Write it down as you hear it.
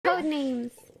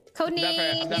CodeNames.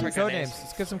 CodeNames. CodeNames.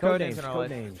 Let's get some CodeNames in our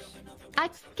life. CodeNames. I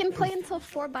can play until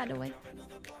 4, by the way.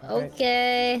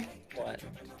 Okay. What?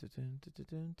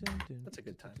 That's a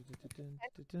good time.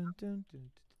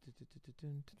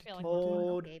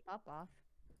 Code. Okay, pop off.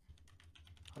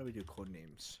 How do we do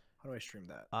CodeNames? How do I stream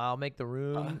that? I'll make the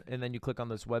room, and then you click on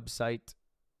this website.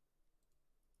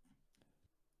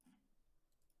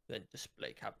 Then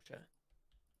display capture.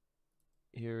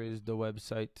 Here is the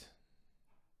website.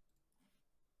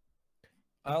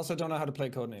 I also don't know how to play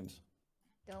CodeNames.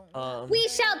 Don't. We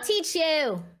shall teach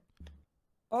you.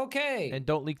 Okay. And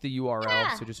don't leak the URL,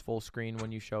 Yeah. so just full screen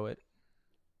when you show it.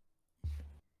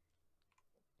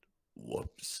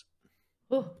 Whoops.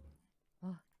 Oh.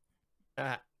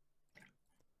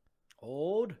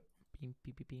 Hold.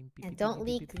 And don't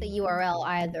leak the URL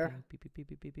either.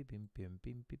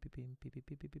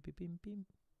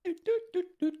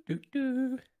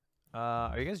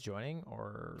 Are you guys joining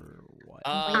or what?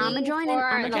 I'm joining.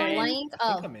 I'm in Okay. the link.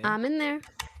 Oh, I'm in there.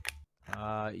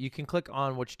 You can click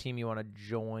on which team you want to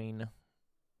join.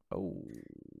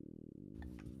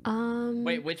 Oh.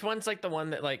 Wait, which one's like the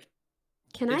one that like?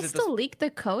 Can Is I it the still leak the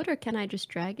code or can I just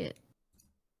drag it?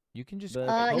 You can just. The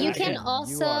you code can is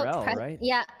also URL, press, right?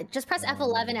 yeah, just press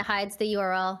F11. It hides the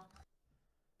URL.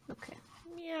 Okay.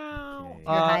 Meow. You're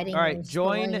hiding all right, and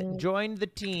join storing. the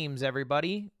teams,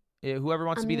 everybody. Whoever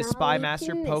wants to I'm be the not spy leaking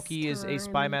master. this Pokey is a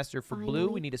spy time, master for blue. We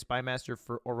finally. need a spy master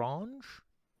for orange.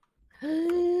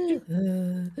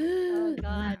 Oh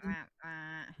god.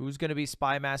 Who's gonna be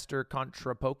spy master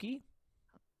contra Pokey?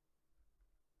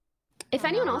 If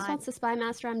anyone else God. wants to spy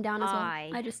master, I'm down as well.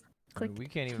 I just I mean, clicked. we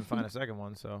can't even find a second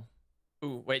one, so.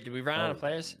 Ooh, wait, did we run out of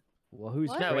players? Well, who's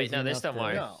What? No, wait, crazy no, there's enough still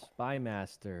more. to Spy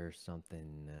master or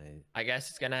something. I guess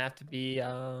it's gonna have to be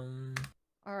All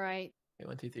right. wait,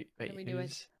 1, 2, 3. Wait, Can we do it?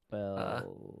 who's-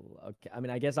 Well, okay. I mean,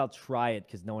 I guess I'll try it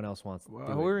because no one else wants to. Who do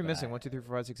are we it, missing? but 1, 2, 3,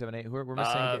 4, 5, 6, 7, 8. We're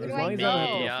missing. as do long I as I don't have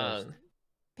to me, go first.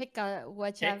 Pick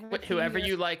whichever. whoever team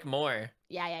you like more.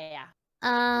 Yeah.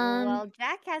 Um,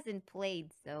 Jack hasn't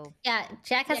played, so. yeah,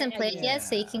 Jack hasn't yeah, played yeah. yet,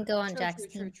 so you can go on Jack's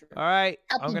team. All right,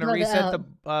 Help I'm me gonna build it reset up.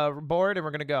 the board and we're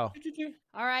gonna go.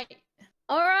 All right.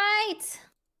 All right.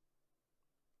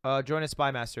 Join a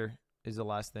spy master is the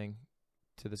last thing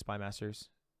to the spy masters.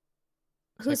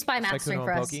 Who's spy mastering Sykkuno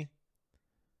for and us? Pokey?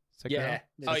 Sykkuno? Yeah.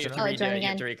 Oh, you have to Oh, redo join it. You have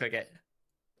again. to re-click it.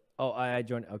 Oh, I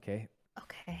joined. Okay.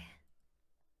 Okay.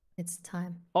 It's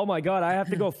time. Oh my God, I have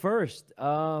to go first.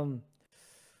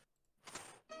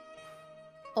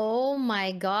 Oh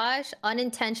my gosh.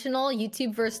 Unintentional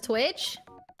YouTube versus Twitch.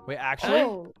 Wait, actually?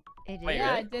 Oh, it is. Wait, Yeah,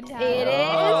 really? it did happen. It is?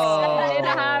 Oh. It did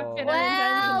happen.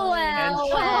 Well.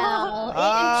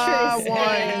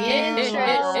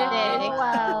 Interesting.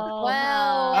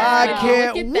 Well. I Look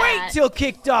can't at wait that. till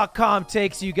kick.com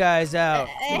takes you guys out.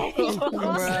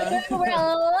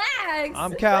 Relax.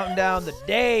 I'm counting down the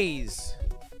days.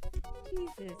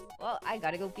 Jesus. Well, I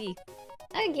gotta go pee.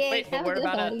 Okay. Wait, but have a what good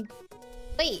about one.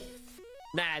 Wait.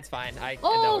 Nah, it's fine.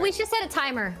 Oh, don't we worry. should set a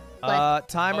timer. But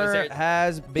Timer there-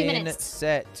 has been minutes.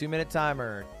 set. 2-minute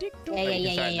timer. yeah. you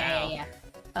can start now.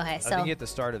 Okay, I so think you have to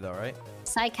start it though, right?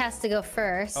 Syke has to go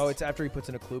first. Oh, it's after he puts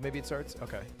in a clue. Maybe it starts.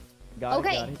 Okay. Got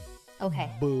Okay. it. Got it.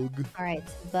 Okay. Bug. All right.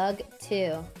 Bug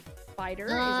 2.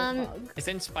 Spider Um, is a bug.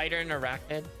 Isn't spider and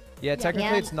arachnid? Yeah, technically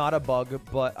Yeah. it's not a bug,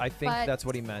 but I think But- that's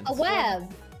what he meant. A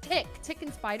web. Tick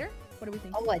and spider. What do we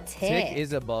think? Oh, a Tick tick.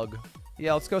 is a bug.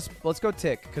 Yeah, let's go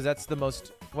tick because that's the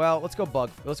most. Well, let's go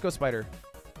bug. Let's go spider.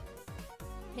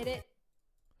 Hit it.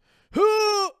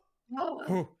 and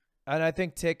Oh. I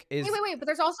think tick is. Wait. But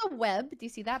there's also web. Do you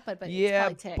see that? But Yeah,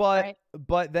 it's probably tick, but right?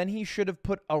 but then he should have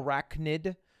put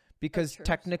arachnid because That's true.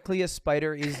 technically a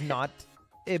spider is not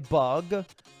a bug.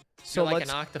 So like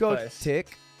let's an go octopus.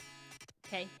 tick.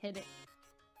 Okay, hit it.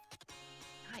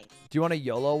 Nice. Do you want a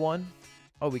YOLO one?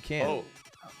 Oh, we can.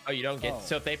 Oh, you don't get. Oh.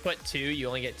 So if they put 2, you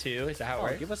only get 2. Is that how it Oh,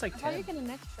 works? give us like I thought you 10. get an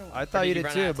extra one. I thought you did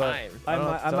did you run out too, of but time? I don't know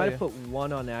what might, to I tell might you. have put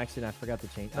 1 on accident. I forgot to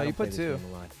change. No, I you don't play put this 2. game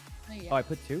a lot. Oh, yeah. Oh, I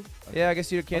put 2. Okay. Yeah, I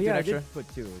guess you can't Oh, do yeah, an I extra. did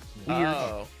put 2. It's Weird.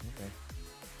 Oh.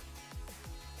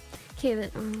 Okay. Okay,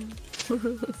 then,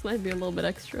 this might be a little bit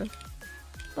extra.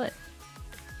 But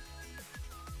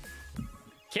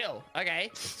Kill.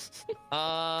 Okay.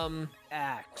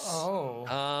 Axe.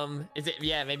 Oh. Is it?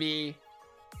 Yeah, maybe.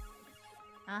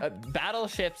 Huh?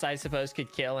 Battleships, I suppose,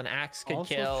 could kill. An axe could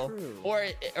Also kill, true.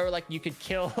 or like you could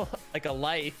kill like a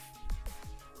life.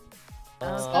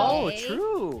 Oh, Okay.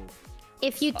 true.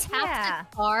 If you tap yeah.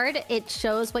 the card, it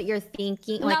shows what you're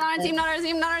thinking. not our team, not our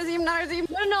team, not our team, not our team.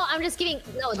 No, I'm just giving.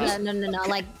 No.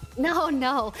 Like,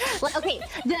 no. Like, okay,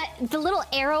 the little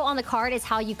arrow on the card is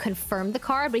how you confirm the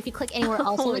card, but if you click anywhere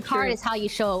else on the card, true. is how you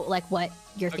show like what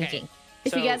you're Okay. thinking.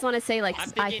 If you So, guys want to say like, I'm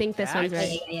I thinking think this axe. one's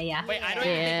right. Yeah. Wait, I don't even think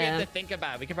we have Yeah. to think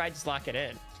about it. We could probably just lock it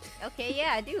in. Okay,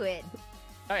 yeah, do it.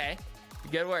 Okay.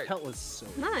 Good work. That was so.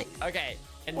 Nice. Okay.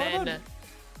 And What then, about-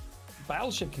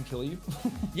 Battleship can kill you. yeah,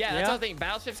 that's Yeah. the whole thing.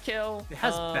 Battleships kill. It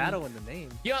has battle in the name.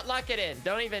 You don't lock it in.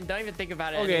 Don't even think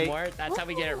about it Okay. anymore. That's how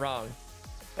we get it wrong.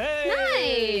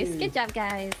 Hey! Nice. Good job,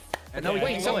 guys. And now we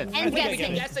Wait, can so go in. And we guessing.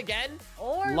 can guess again?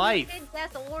 Or Life. we could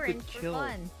guess orange for kill.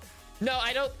 fun. No,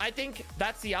 I don't. I think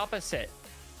that's the opposite.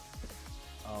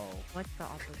 Oh, What's the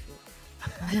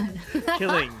opposite?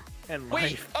 killing and Wait,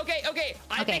 life. okay.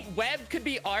 I Okay. think web could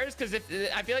be ours because if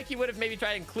I feel like he would have maybe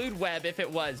tried to include web if it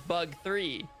was bug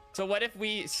 3. So what if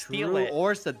we steal True, it?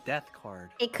 or it's the death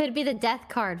card. It could be the death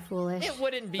card, foolish. It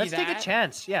wouldn't be Let's that. take a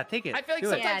chance. Yeah, take it. I feel like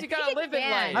Do it. sometimes you gotta take a live in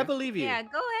chance. life. I believe you. Yeah,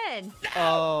 go ahead.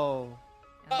 Oh.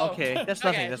 Oh, Okay, that's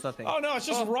nothing. okay. That's nothing. Oh no, it's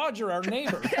just Roger, our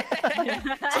neighbor. Sorry,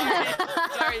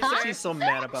 What's sir. he so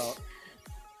mad about?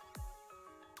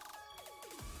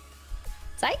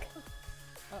 Psych?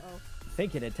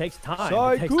 Thinking it takes time.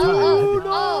 Sykkuno! It takes time.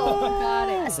 Oh, got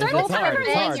it. Start It's the hard, timer, it's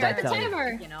man. hard, Start I the tell you.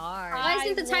 timer. Why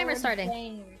isn't the timer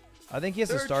starting? I think he has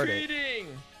to They're start it. cheating.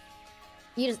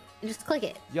 You just click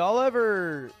it. Y'all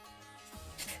ever?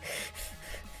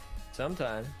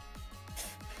 Sometime.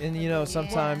 And you know,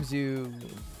 sometimes you.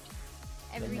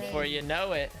 Every day. Before you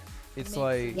know it. It's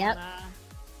like. Yep.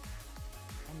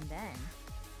 And then.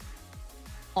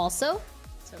 Also,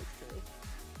 So true.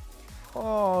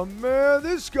 Oh man,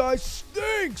 this guy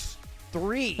stinks.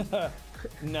 3.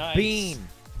 Nice.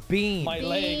 Bean. My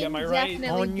leg, am I right?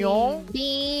 Definitely Onion.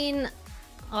 bean.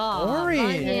 Oh, Orange.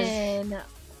 Onion.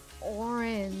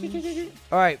 Orange.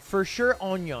 All right, for sure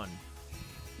onion.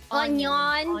 Onion.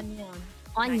 Onion.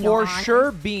 Onion. For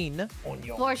sure bean.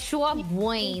 For sure,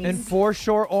 wine. And for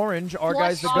sure orange. Our For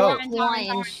guys the sure. goat.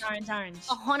 Orange. Orange.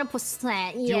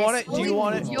 100%. Yes. Do you want it? Do you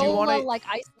want it? Do you want YOLO it? like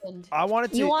Iceland. I want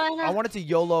it to. You wanna- I want it to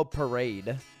YOLO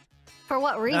parade. For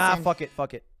what reason? Nah, fuck it.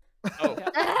 Fuck it. Oh.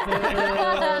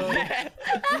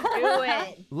 Do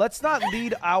it. Let's not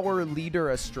lead our leader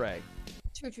astray.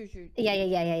 True.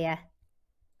 Yeah.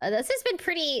 This has been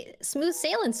pretty smooth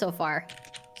sailing so far.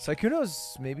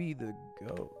 Sykkuno's maybe the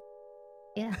goat.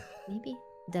 Yeah, maybe.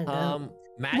 The goat.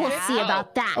 Magic? We'll see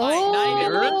about that. Like, not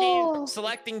even Oh. thinking,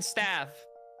 selecting staff.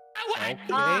 What?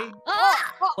 Okay.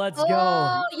 Let's Oh,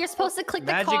 go. you're supposed to click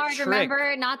the Magic card, trick.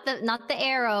 remember? Not the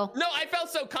arrow. No, I felt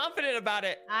so confident about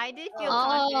it. I did feel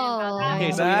Oh. confident about that.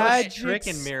 Okay, so we know Magic trick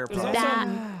and mirror There's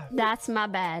problem. also- That's my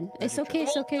bad. It's okay.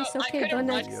 It's okay. It's I okay. Go couldn't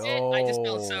next. watch it. I just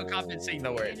felt so confident saying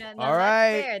the word. No, All that's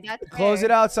right. fair, that's Close fair.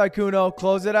 it out, Sykkuno.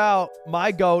 Close it out.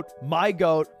 My goat. My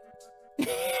goat.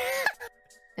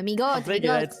 Amigo, I'm thinking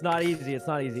amigo. it's not easy. It's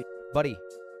not easy. Buddy,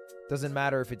 doesn't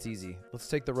matter if it's easy. Let's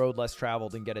take the road less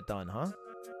traveled and get it done, huh?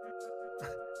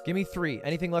 Give me 3.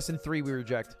 Anything less than 3, we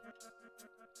reject.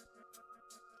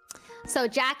 So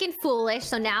Jack and Foolish.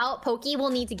 So now Pokey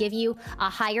will need to give you a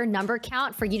higher number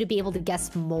count for you to be able to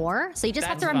guess more. So you just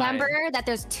have to That's remember fine. that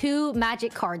there's 2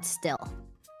 magic cards still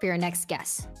for your next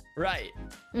guess. Right.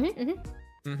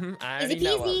 Mm-hmm. I Easy already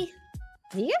know. peasy.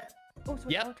 Yeah. Oh, so it's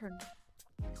Yep. our turn.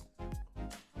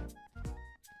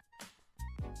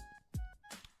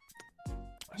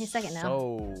 Wait a second now.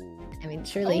 So, I mean,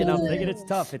 surely. You know, I'm thinking it's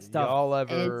tough. It's tough. y'all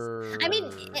ever... I mean,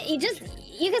 you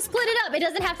can split it up. It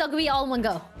doesn't have to be all in one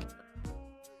go.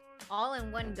 All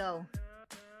in one go.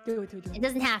 Do it. It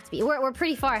doesn't have to be. We're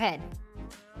pretty far ahead.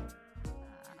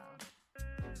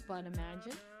 But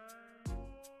imagine.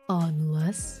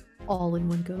 Unless all in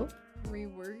one go.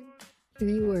 Reword.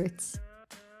 3 words.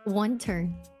 1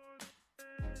 turn.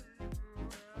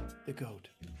 The goat.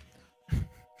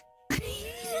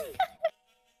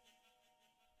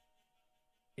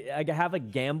 I have a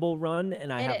gamble run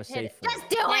and I Hit have it, a hit safe it. run. Just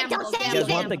do it. Don't say You guys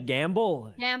want the anything.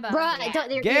 gamble? Gamba. Bruh, yeah.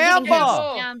 don't, you're Gamble! giving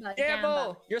hints. Gamba.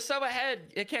 Gamble. You're so ahead.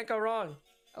 It can't go wrong.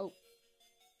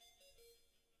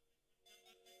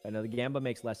 I know the gamba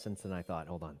makes less sense than I thought.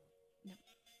 Hold on.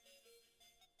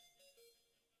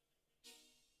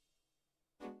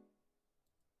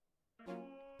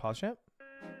 Pause champ?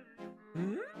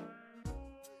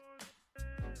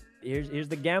 Here's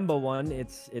the gamba one.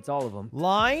 It's all of them.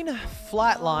 Line,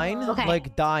 flat line, Okay.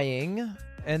 like dying,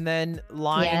 and then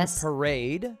line Yes.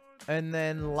 parade, and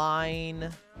then line...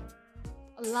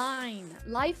 Line.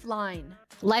 Lifeline.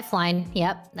 Lifeline.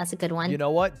 Yep, that's a good one. You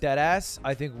know what? Deadass,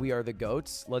 I think we are the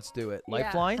goats. Let's do it. Yeah.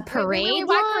 Lifeline, Parade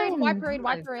Why parade? Why one. parade?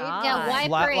 Why parade? Yeah, why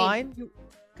flat parade? line,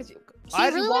 Because you. She I-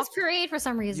 really you loves parade for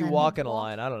some reason. you walk in a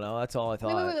line. I don't know. That's all I Wait,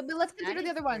 thought. wait. Let's consider That the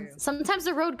is other ones. true. Sometimes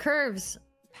the road curves.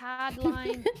 Pad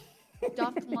line.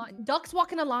 Duck line. Ducks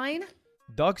walk in a line.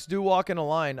 Ducks do walk in a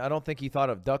line. I don't think he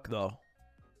thought of duck, though.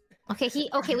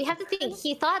 Okay, we have to think.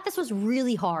 He thought this was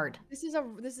really hard, This is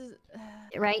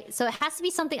right? So it has to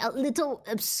be something a little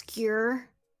obscure,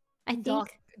 I think.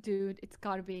 duck, dude. It's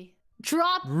gotta be.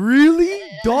 Drop. Really?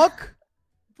 Duck?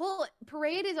 Well,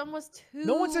 parade is almost too.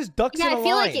 No one says ducks Yeah, in a I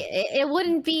feel line. like it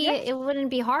wouldn't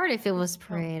be hard if it was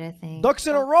parade, I think. Ducks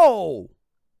in a row.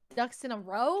 ducks in a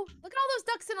row. Look at all those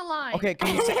ducks in a line. Okay,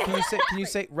 can you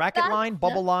say racket line,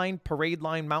 bubble line, parade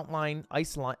line, mountain line,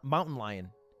 ice line, mountain lion.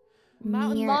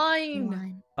 Mountain Near-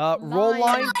 line. Roll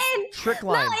line, Line. trick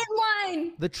line.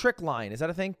 Line. The trick line, is that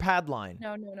a thing? Pad line.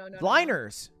 No.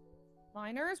 Liners.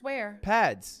 Liners? Where?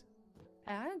 Pads.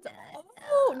 Pads?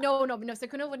 Oh, no.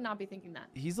 Sykkuno would not be thinking that.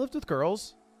 He's lived with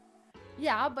girls.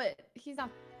 Yeah, but he's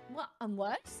not. What?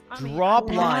 Unless? I mean, Drop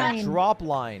I- line, drop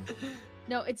line.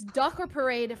 No, it's duck or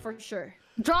parade for sure.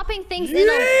 Dropping things in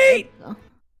Yeet! a...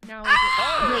 Now Wait,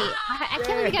 I can't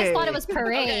believe you guys thought it was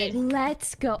parade.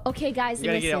 Let's go. Okay, guys, You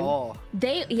gotta get it listen. all.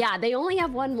 They only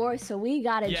have one more, so we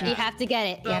gotta Yeah. You just have to get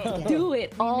it. You have to get it. do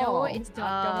it no, all. it's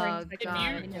duck. Don't worry. If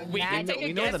God. you, we can take a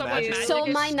we know guess the on what magic. magic So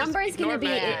is, my just number is gonna ignore be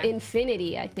magic.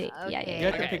 infinity, I think. Okay. Yeah. You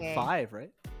have to Okay. pick 5, right?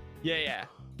 Yeah.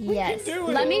 Yes. do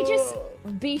it. Let me just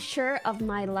be sure of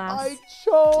my last.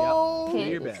 chose. Do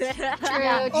your best. True,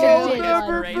 I'll true.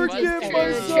 never Parade was forgive parade.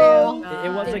 myself. It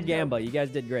was a gamble. You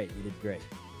guys did great. You did great.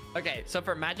 Okay, so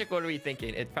for magic, what are we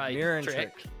thinking? It's probably Mirror and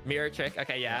trick. Mirror trick.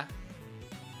 Okay, yeah.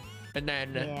 And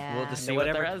then we'll Yeah. just So see what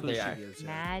the whatever rest clue they she are. gives you.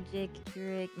 Magic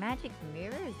trick, magic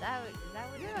mirror. Is that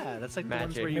what? Yeah, that's like the ones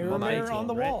Magic. where you Mirror, my mirror team, on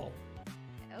the right? wall.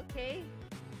 Okay,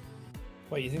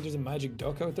 Wait, you think there's a magic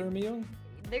duck out there, Mio?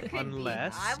 there could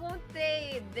Unless- be. I won't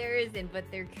say there isn't, but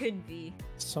there could be.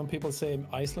 Some people say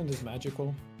Iceland is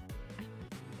magical,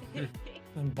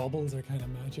 and bubbles are kind of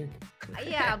magic.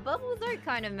 Yeah, bubbles are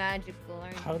kind of magical,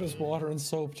 aren't How does they? water and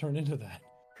soap turn into that?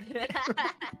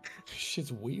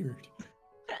 Shit's weird.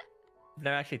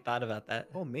 Never actually thought about that.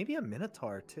 Oh, maybe a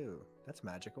minotaur too. That's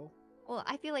magical. Well,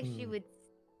 I feel like she would.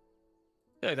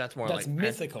 I feel like that's more That's like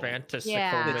mythical. Fantastical,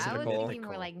 Yeah, I was mythical. thinking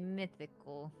more like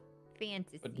mythical,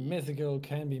 fantasy. But mythical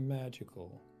can be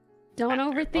magical. Don't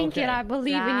overthink Okay. it. I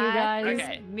believe in you That guys. is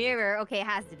Okay. Mirror. Okay, it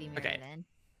has to be mirror Okay. then.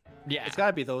 Yeah. It's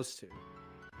gotta be those two.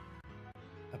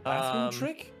 A bathroom Um,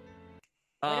 trick?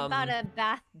 What about a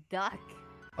bath duck?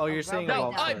 Oh, you're saying rubber No,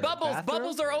 about duck. oh, the bubbles. bathroom?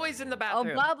 Bubbles are always in the Oh,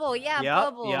 bathroom. bubble. Yeah, Yep,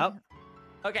 bubble. yep.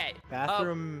 Okay.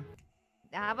 Bathroom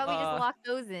How about we just lock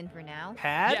those in for now?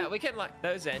 pad Yeah, we can lock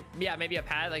those in. Yeah, maybe a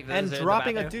pad like those and are in the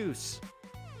dropping a bathroom. deuce.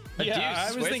 A Yeah, deuce. I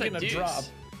was Where's thinking a deuce? drop.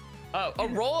 Oh, a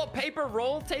roll of paper,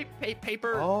 roll tape,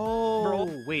 paper. Oh,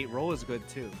 roll. wait, roll is good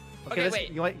too. Okay, let's-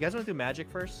 wait. You guys want to do magic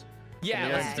first? Yeah,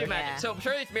 mirror let's and do trick. magic. Yeah. So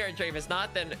surely it's mirror and trick. If it's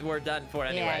not, then we're done for it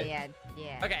anyway.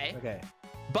 Yeah. Okay. Okay.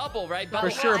 Bubble, right? For Bubble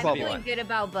sure, has to be bubble. I'm one. feeling good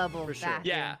about bubble. For sure. bathroom.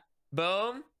 Yeah.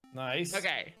 Boom. Nice.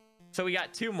 Okay. So we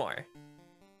got 2 more.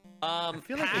 I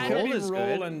feel like pad- It roll could be is roll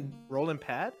good. and Roll and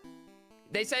pad?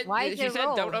 They said Why is she it said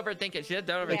don't roll? overthink it. She said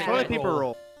don't Yeah. overthink Toilet it. paper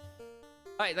roll.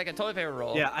 All right, like a toilet paper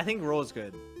roll. Yeah, I think roll is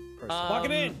good. Personally. lock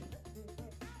it in.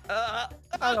 I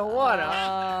don't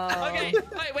wanna. Okay.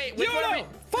 Wait. Which one are we?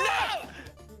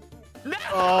 No!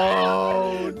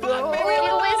 Oh,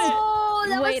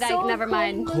 no. Wait, never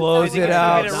mind. Close it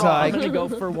out, I'm Psych. gonna go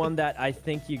for one that I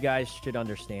think you guys should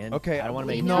understand. Okay, I don't want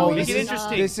to make no, it this Make it is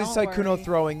interesting. this is Don't Sykkuno worry.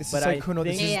 throwing. This is But I Sykkuno.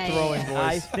 This think- is Yeah, throwing,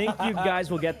 I boys. think you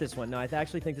guys will get this one. No, I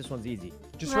actually think this one's easy.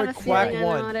 Just I have write a quack feeling I know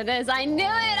one. what it is. I knew it.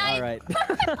 All right.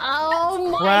 Oh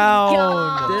my Crown.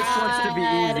 god. This one's to be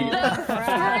easy.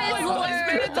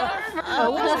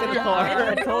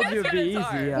 I told you it'd be easy.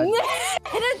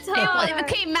 Yeah.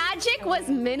 Okay, magic was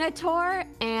Minotaur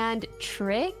and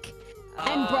Trick.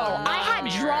 And bro, I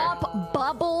had drop,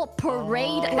 bubble,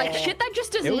 parade, like shit that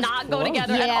just does It was not go close.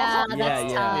 together Yeah, at all. that's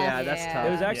Yeah, tough. Yeah, that's tough.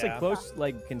 It was actually Yeah. close,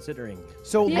 like considering.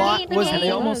 So Yeah, li- yeah, was yeah, And they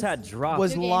yeah. almost had drop.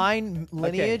 was Okay. line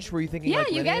lineage? Were you thinking Yeah, like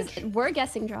you lineage? guys were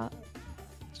guessing drop.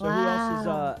 So who else is?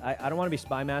 I don't want to be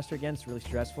spy master again. It's really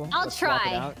stressful. I'll Let's swap it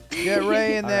try. out. Get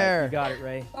Ray in All right, there. you got it,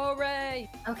 Ray. Oh, Ray.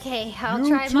 Okay, I'll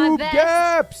try my YouTube best.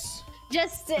 gaps.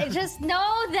 Just know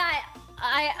that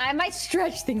I might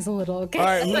stretch things a little. Okay. All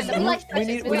right, Like, who's, like we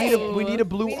need a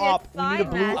blue op. We need a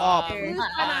blue op.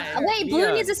 Wait,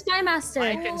 Blue needs a spy master.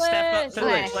 I can step up to the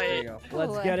Foolish. plate.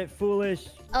 Let's get it, foolish.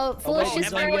 Oh, Foolish wait,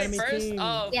 is Am I Enemy going first. first? team.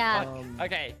 Oh, Yeah. fuck. Um,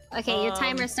 Okay. Okay, your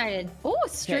timer started. Oh,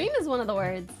 stream is one of the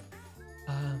words.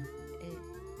 I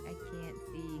can't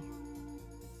see.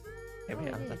 Okay,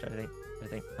 wait, I'm trying to think.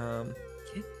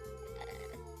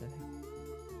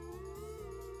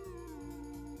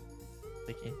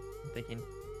 Thinking.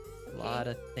 A lot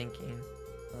of thinking.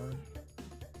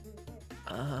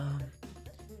 Oh,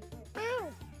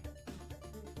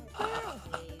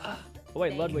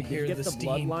 wait, Ludwig, did Hear you get the the steam.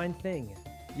 bloodline thing?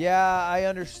 Yeah, I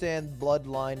understand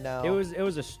bloodline now. It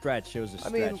was a stretch. It was a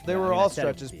stretch. I mean, they but were I all said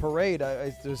it stretches. to be. Parade,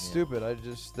 it's just stupid.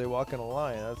 They walk in a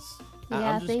line. That's. Yeah,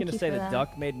 I'm just thank gonna you say for the that.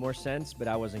 duck made more sense, but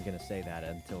I wasn't gonna say that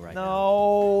until right now.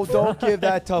 No, don't give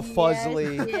that to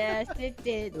Fuzzly. Yes, it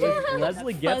did.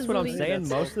 Leslie gets what I'm Fuzzly. saying That's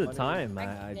most so of the funny. time.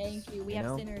 I Thank just, you. We have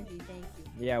know? synergy. Thank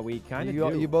you. Yeah, we kind of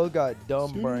You do. both got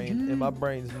dumb brain, and my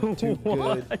brain's too good.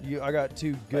 What? I got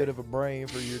too good of a brain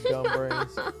for your dumb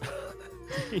brains.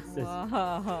 Jesus.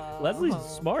 Leslie's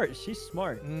smart. She's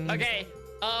smart. Mm. Okay.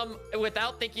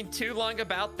 Without thinking too long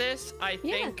about this, I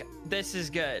Yeah. think this is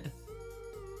good.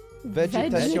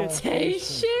 Vegetation.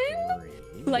 Vegetation?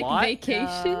 Like What?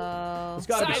 vacation? It's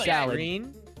gotta be Salad. salad.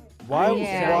 Green? Why?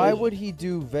 Yeah. Why would he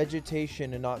do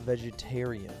vegetation and not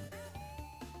vegetarian?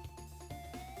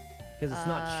 Because it's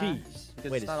not cheese.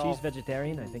 'cause Wait, it's is not cheese all-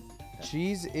 vegetarian? I think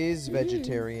Cheese is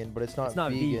vegetarian, but it's not, it's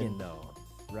not vegan though.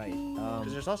 Right.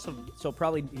 Because there's also So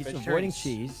probably he's avoiding vegetarians.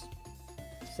 cheese.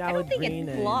 I Salad, don't think green,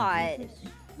 it's and plot.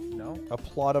 no. A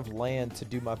plot of land to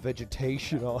do my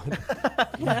vegetation on.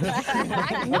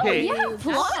 Okay. Yeah,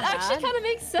 plot actually kind of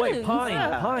makes sense. Wait, pine,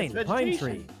 Yeah, pine, it's pine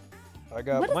vegetation. tree. What I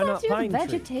got does Why that not do pine with tree?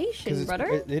 vegetation,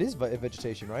 brother? it is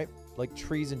vegetation, right? Like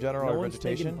trees in general No are one's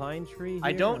thinking vegetation. pine tree. I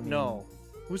here? don't mean, know.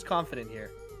 Who's confident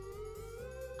here?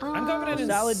 I'm confident in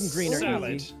Salad and green are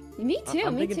salad. easy. Me too,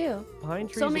 I'm me thinking too. Pine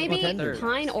trees So are maybe contenders.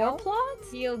 pine or plot?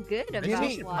 Feel good about Give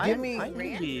me- plot. give me- Pine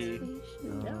would be-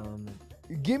 Um,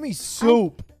 Give me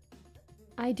soup.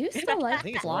 I do still like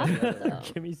think it's plot one or the other. though.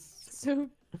 give me So,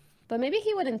 but maybe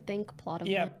he wouldn't think plot of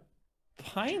Yeah, it.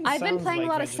 pine. I've been sounds playing like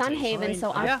a lot of vegetation. Sunhaven,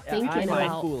 so Pine- I'm yeah, thinking I find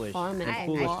about foolish. farming I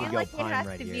Foolish to feel go like it pine has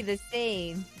right to be here. the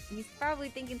same. He's probably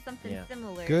thinking something Yeah.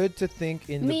 similar. Good to think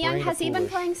in the Mian, brain has of he been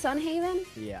foolish. playing Sunhaven?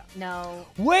 Yeah. No.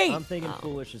 Wait, I'm thinking Oh.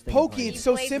 foolish is thinking Pokey, pine. it's He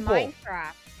so plays simple.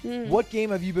 Minecraft. Hmm. what game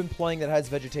have you been playing that has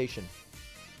vegetation?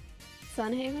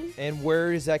 Sunhaven? And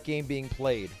where is that game being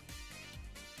played?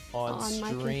 On On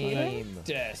my stream.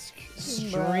 Desk.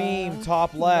 Stream, Bruh.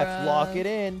 top left. Bruh. Lock it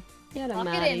in. Get him Lock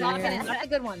out it in. Lock of it in. here. That's a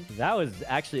good one. That was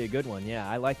actually a good one. Yeah,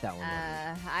 I like that one.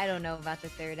 I don't know about the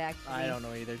third actually. I don't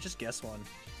know either. Just guess one.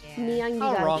 Yeah. Mian, you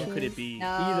How gotta wrong choose. could it be? No.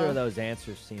 Either of those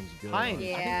answers seems good. Pine.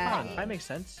 Yeah. I think pine. Pine makes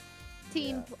sense.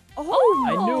 Team. Oh!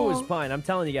 I knew it was pine. I'm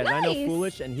telling you guys, I know Nice.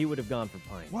 foolish, and he would have gone for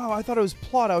pine. Wow, I thought it was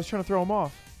plot. I was trying to throw him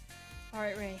off. All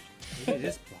right, Ray. Maybe it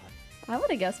is plot. I would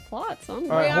have guessed plot. So I'm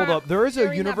All right, We hold are up. There is a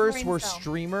clearing that universe brain where cell.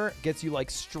 streamer gets you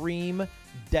like stream,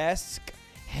 desk,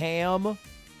 ham.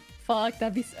 Fuck,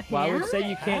 that'd be so. Well, I would Ham? say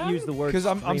you can't use the word 'Cause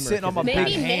I'm streamer sitting on 'cause my it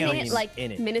Maybe big has ham minute, stream like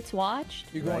in it. minutes watched.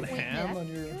 You're going Right. ham on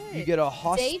your. You get a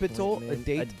hospital, Wait, a man,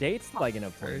 date. A date's like an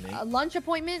appointment. A lunch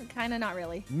appointment? Kind of not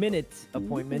really. Minute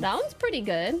appointment. That one's pretty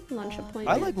good. Lunch appointment.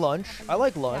 I like lunch. I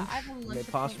like Yeah, lunch. I have a lunch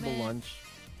Okay, possible appointment. lunch.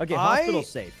 Okay, I- hospital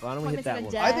safe. Why don't we hit that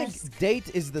Appointments one? with I desk. think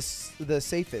date is the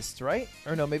safest, right?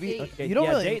 Or no, maybe Date. Okay, you don't yeah,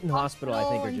 really. date and hospital, I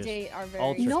think, are and just date are very.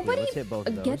 ultra Nobody clear. Let's hit both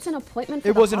of those. gets an appointment for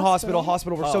It the wasn't hospital.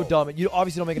 hospital. Hospital. We're so Oh. dumb. You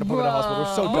obviously don't make an appointment at a hospital.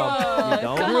 We're so dumb. You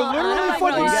don't? Come You're on, literally I'm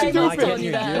fucking not guys not stupid. getting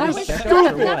your that. yearly I was checkup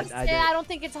stupid. or what? Yeah, I don't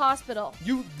think it's hospital.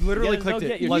 You literally You gotta clicked go it.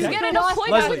 get your Leslie, You get an Leslie,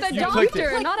 appointment Leslie, with a you clicked it.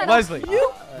 doctor, not at Leslie,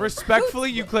 a respectfully,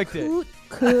 you clicked it.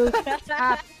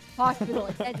 Hospital.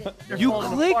 It says it. You're You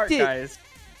falling clicked apart, it. Guys.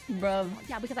 Bruv.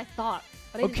 Yeah, because I thought.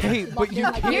 But I didn't Okay, actually but look you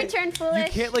at it. can't- Your turn, You foolish.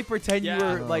 can't like pretend you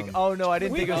Yeah. were like, oh no, I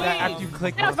didn't think it was that after you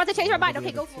clicked I was it. about to change my mind.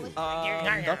 Okay, go foolish.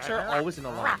 Ducks are always in a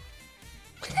line.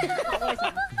 Oh my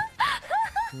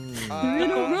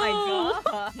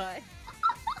god.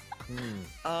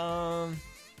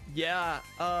 Yeah.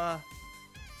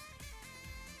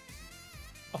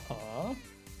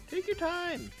 Take your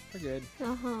time. We're good.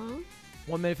 Uh-huh.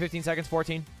 1 minute, 15 seconds,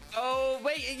 14. Oh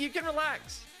wait, you can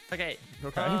relax. Okay.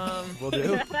 Okay. Um. We'll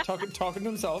do. Talking to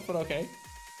himself, but okay.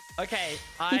 Okay.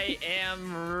 I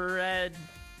am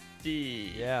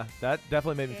ready. Yeah, that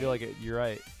definitely made me feel like it. You're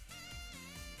right.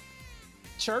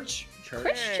 Church. Church.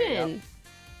 Christian.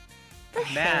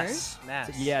 Mass.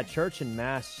 Mass. Yeah, church and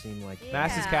mass seem like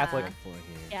Mass is Yeah. Catholic. for here.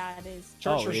 Yeah, it is.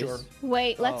 Church Oh, for it sure. is?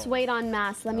 Wait, let's Oh. wait on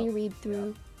mass. Let me read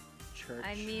through. Church.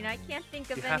 I mean, I can't think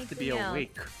of You anything have to be else.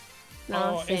 awake. No,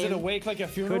 Oh, is it same. awake like a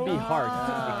funeral? Could be heart.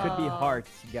 It could be Oh. heart,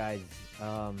 guys.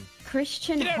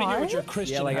 Christian Get out of here heart? with your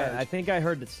Christian Yeah, like heart. I think I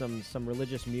heard that some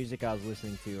religious music I was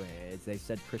listening to, they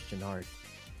said Christian heart.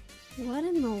 What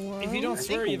in the world? If you don't I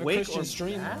swear, think you have a awake Christian or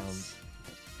stream. mass.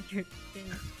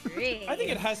 I think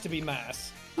it has to be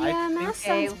mass. Yeah, I mass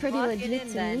think- sounds pretty lock it legit in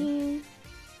to then. me.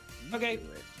 Okay.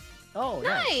 Oh,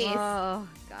 nice. Nice. Oh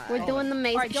god. We're doing the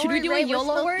maze. All right, don't Should we worry, do a Ray, we're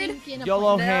YOLO still word? thinking YOLO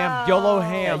appointment. ham. YOLO No. Yeah,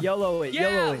 ham. YOLO it, Yeah,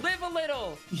 YOLO it. live a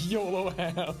little. YOLO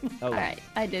ham. Oh, All right,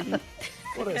 I didn't.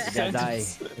 What a guys, I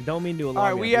sentence. don't mean to alarm All right,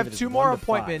 you. we I believe have it is 2 more 1 to 5.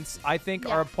 appointments. I think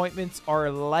Yeah. our appointments are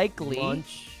likely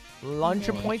Lunch. lunch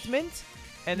appointment,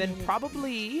 and then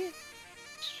probably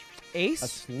Ace. A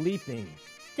sleeping.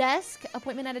 Desk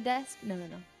appointment at a desk. No.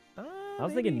 I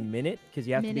was thinking minute because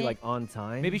you have to be Minute. like on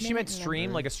time. Maybe she meant Minute, stream,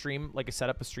 remember. like a set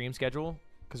up a stream schedule,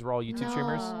 because we're all YouTube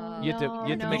streamers. No, You have to no, make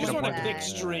You an just want a appointment. quick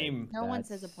stream. No one That's-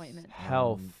 says appointment.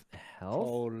 Health. Health.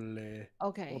 Holy.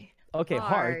 Okay. Okay, heart.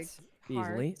 Heart.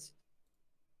 Easily.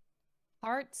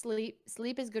 Heart, sleep.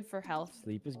 Sleep is good for health.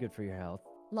 Sleep is good for your health.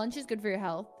 Lunch is good for your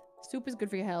health. Soup is good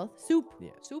for your health. Soup. Yeah.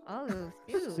 Soup. Oh,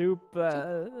 soup.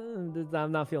 Soup.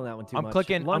 I'm not feeling that one too I'm much.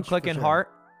 clicking. Lunch I'm for clicking sure. heart.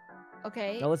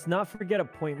 Okay. Now let's not forget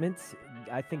appointments.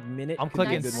 I think minute. I'm could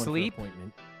be a clicking good one for sleep.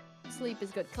 appointment. Sleep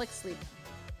is good. Click sleep.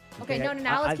 Okay, Okay, no.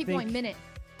 Now I let's keep think- going. Minute.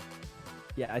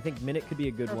 Yeah, I think minute could be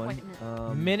a good For one.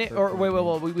 appointment. Minute for or wait,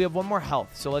 appointment. we have one more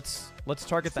health. So let's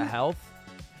target the health.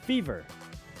 Fever.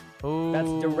 Ooh, That's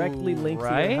directly linked to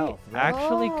your right? health, right?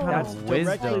 Actually, Oh. kind That's of directly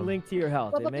wisdom. linked to your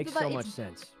health. But- It but- makes but so it's- much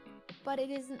sense. But it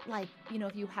isn't like,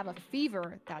 if you have a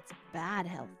fever, that's bad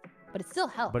health. But it's still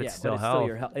health. But Yeah, it's still but it's health. still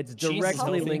your health. It's Jesus,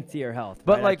 directly healthy. linked to your health.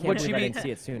 But, right? like, I can't would believe she I be- didn't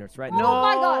see it sooner. It's right No. now.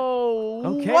 Oh my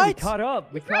God. Okay, what? we caught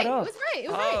up. We It was caught right. up. It was right. It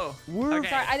was right. Oh. We're Okay.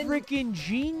 Sorry, I didn't- freaking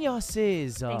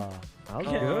geniuses. That was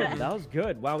Yeah. good. That was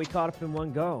good. Wow, we caught up in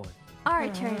one go. Our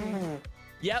turn.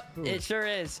 Yep, Ooh. it sure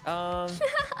is.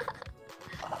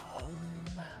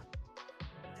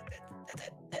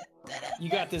 You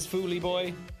got this, Fooly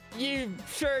boy. You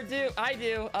sure do. I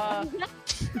do.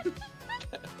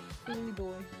 Silly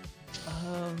boy.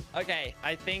 Okay.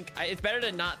 I think it's better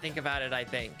to not think about it. I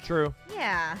think. True.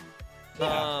 Yeah.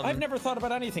 Yeah, I've never thought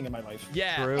about anything in my life.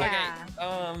 Yeah. True. Okay.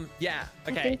 Yeah. Yeah.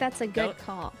 Okay. I think that's a good Don't-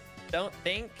 call. Don't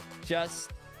think.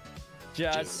 Just.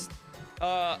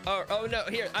 Oh no.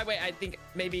 Here. Wait. I think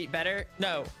maybe better.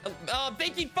 No.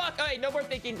 Thinking. Fuck. Okay. No more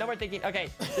thinking. No more thinking. Okay.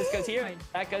 This goes here.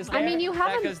 That goes there. I mean, you That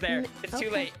haven't- goes there. It's too okay.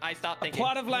 late. I stopped A thinking.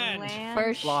 plot of land.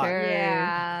 For Lot. sure.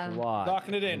 Yeah. Lot.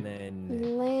 Locking it in. And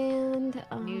then, Land.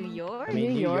 New York? I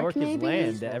mean, New York is maybe?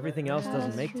 land. Everything else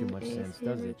doesn't make too much sense,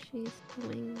 does it?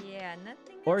 Yeah,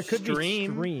 nothing. Or it could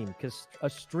Stream. be stream, because a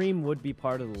stream would be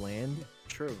part of the land.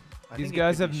 True. I These think it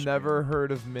guys could have be never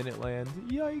heard of Minuteland.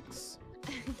 Yikes.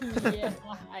 Yeah.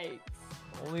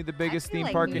 Only the biggest feel theme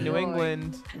like park New in New York.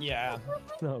 England. Yeah.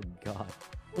 Oh, God.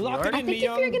 Lock it I in, think me if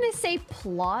you're young. gonna say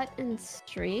plot and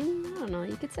stream, I don't know.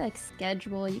 You could say like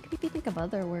schedule. You could maybe think of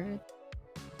other words.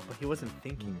 But he wasn't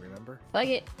thinking, remember? Fuck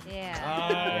it.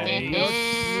 Yeah.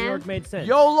 New York made sense.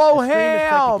 YOLO A stream is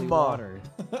technically ham! water.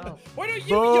 Oh. Why don't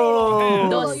you Boom. YOLO ham?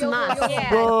 Dos yo, yo, más. yo, Yeah.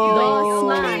 Boom.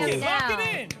 Lock it Now.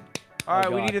 in. All right,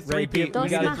 Oh, we God. need a Ray, three-peat. Those We We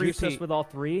need not- a gotta juice us three-peat. with all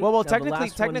three. Well, Now, the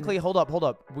last technically, one, hold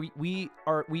up. We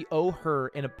owe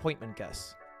her an appointment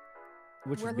guess.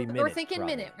 which We're, would be we're minute. thinking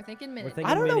probably. minute. We're thinking minute. thinking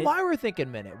I don't know minute. why we're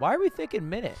thinking minute. Why are we thinking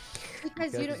minute?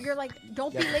 Because Because you're like,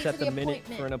 don't You be have to late set for the the minute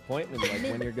for an appointment. appointment,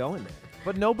 like when you're going there.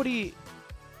 But nobody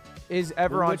is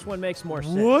ever on Which one makes more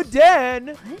sense? Wooden.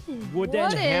 Wooden,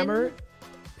 Wooden. hammer,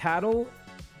 paddle,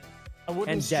 A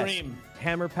wooden and desk. stream.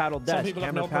 Hammer, paddle, Some desk. people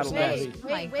have Hammer, no paddle, personality. desk. Oh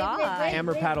my God.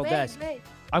 Hammer, paddle, desk.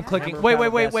 I'm clicking. Hammer, Wait.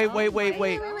 paddle, desk.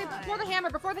 Wait. Before the hammer.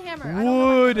 Before the hammer. I don't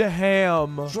know Wood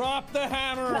ham. Drop the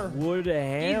hammer. Wood, He's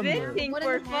hammer, in What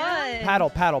for is that? fun.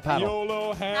 Paddle.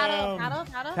 YOLO ham.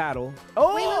 Paddle. paddle.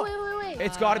 Oh, Wait.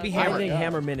 it's got to be I hammer. think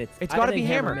hammer minutes. It's I gotta think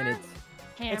be hammer. minutes.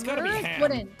 Hammer. It's gotta be ham.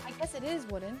 Wooden. I guess it is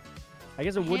wooden. I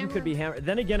guess a wooden could be hammer.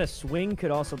 Then again, a swing could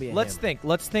also be a Let's hammer. think.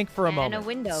 Let's think for a And a moment.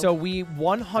 window. So we I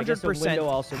guess a 100% window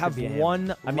also have could be a hammer.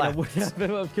 one I mean, a left.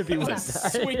 wood could be wood.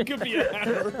 Swing could be a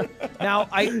hammer. Now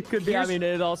Could be. I mean,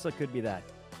 it also could be that.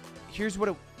 here's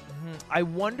what I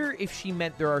wonder if she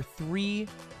meant there are 3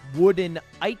 wooden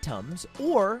items,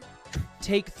 or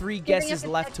take 3 guesses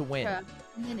left to win.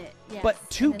 Minute. Yes. But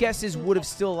 2 And then guesses two would have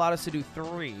guesses. still allowed us to do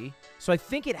 3. So I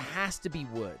think it has to be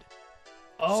wood.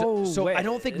 Oh, so wait, I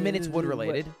don't think minutes wood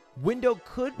related. Window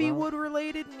could be Well- wood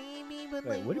related, maybe, but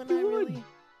Wait, like, would it would be I wood? really?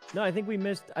 No, I think we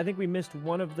missed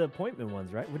one of the appointment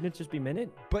ones, right? Wouldn't it just be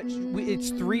minute? But it's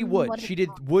 3 wood. what if She did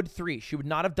wood 3. She would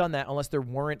not have done that unless there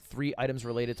weren't 3 items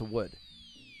related to wood.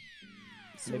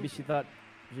 Maybe she thought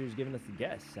she was giving us a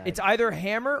guess. It's either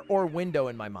hammer or window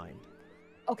in my mind.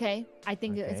 Okay, I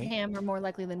think it's Okay. hammer more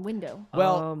likely than window.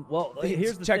 Well,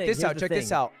 here's the check thing, this here's out. the Check this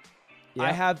thing. out. I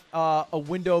Yeah. have a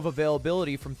window of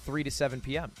availability from 3 to 7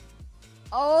 p.m.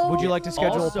 Oh. Would you like to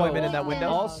schedule an Also- appointment in that window?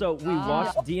 Also, we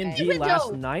watched D&D Window.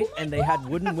 last night, and they had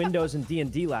wooden windows in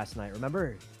D&D last night.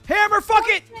 Remember? Hammer, fuck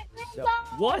it! So,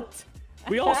 what?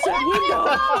 We all said window.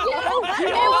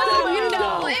 It was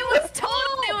window. It was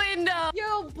totally window.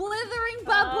 You blithering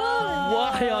baboon.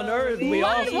 Why on earth we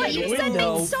all said What you said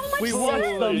window? makes so much We watched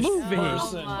the sense. movie.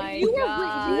 Person. My You were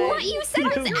God. what you said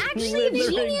was actually a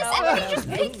Blithering genius, and then you just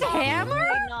picked hammer.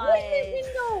 Oh my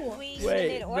God. Window. We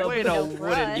Wait, wait a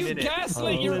wooden You minute.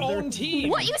 gaslit your own team.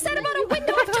 What you said about a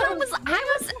window of time was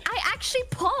I actually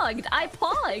pogged. I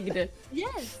pogged.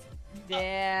 Yes.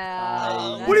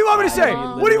 Damn. What do you want me to say?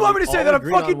 I What do you want me to say? all That I'm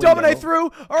agreed on fucking dumb and I window. threw?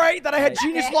 All right, that I had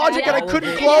genius logic and I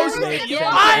couldn't Yeah. close? Yeah.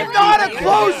 I'm not a Yeah.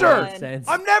 closer. Yeah. Sense.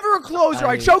 I'm never a closer.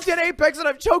 I I- choked at Apex and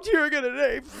I've choked here again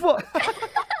today. Fuck.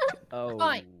 Oh.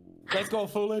 Fine. Let's go,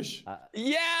 foolish.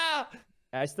 Yeah.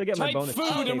 I still get my Type bonus. food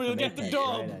XP and we'll from get the Apex,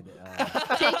 dub. right? I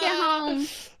did. Take it home.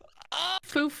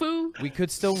 Foo foo. We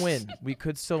could still win. We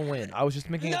could still win. I was just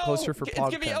making it closer for it's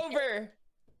gonna be podcast. over.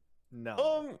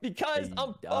 No. Because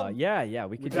Yeah,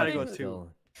 we could gotta do go it too. still.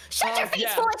 Shut your face,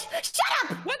 yeah. Foolish!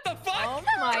 Shut up! What the fuck? Oh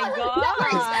my god. No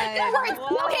words,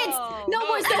 no hints, no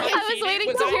No, words, am no I I was cheating? waiting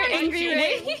Was to I hear cheating? Angry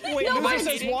Ray. Wait, No loser one's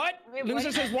says cheating. what?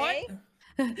 Loser says what?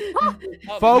 Oh, maybe I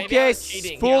was Focus.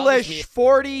 cheating. Yeah, Foolish. I'll just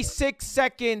 46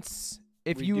 seconds.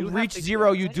 If We you do have reach to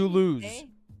 0, get- you do lose. Okay.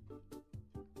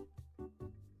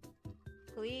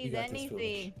 Please, You got this, anything.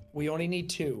 Foolish. We only need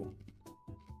 2.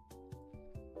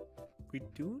 We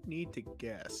do need to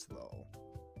guess though.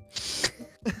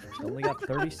 Only got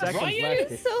 30 seconds Ryan,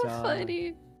 left. It's so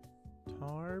funny.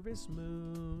 Harvest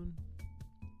Moon.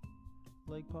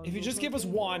 If you just give us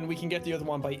 1, we can get the other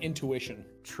one by intuition.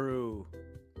 True.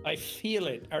 I feel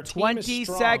it. Our team 20 is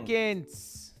strong.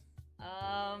 seconds.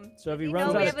 So if he we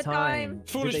runs know we out have of a time, time.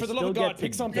 Foolish, do they for the love still of get God, to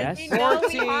pick something. guess? We know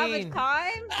we have a 14.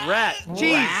 time. Rat.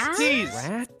 Cheese. Cheese.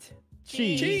 Rat?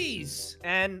 Cheese. Cheese.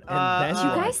 And then Do you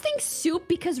guys think soup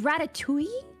because ratatouille?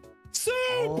 Soup.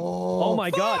 Oh my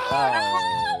god.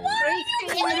 Great Hit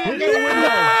the finger. window.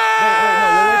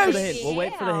 Yes! We'll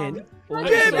wait for the hint. We'll wait for the hint. We'll wait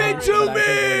Give for the it hint, to but I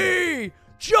think me!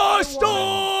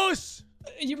 Justice!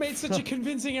 You made such a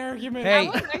convincing argument. Hey,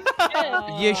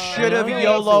 you should have Okay.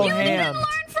 YOLO You hammed. Learn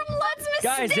from Lud's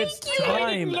Guys, mistake. it's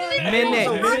time. Minute. It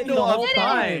was minute the whole Minute.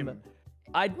 time.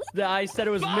 I said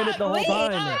it was minute the whole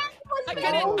time. I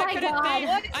couldn't. Oh I my couldn't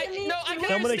God. think. I couldn't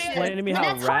Someone understand. explain to me how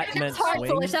That's rat hard. meant That's hard,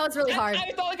 swing. Foolish. That was really hard.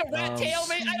 I thought like a rat tail,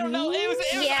 mate. I don't know. It was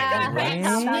Yeah, I that's couldn't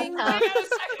tough. think. I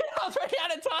was running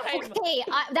out of time. Okay,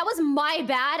 that was my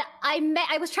bad.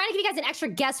 I was trying to give you guys an extra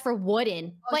guess for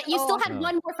wooden, but you still had Oh.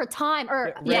 one more for time.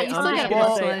 Or Yeah, Ray, you I'm still just get gonna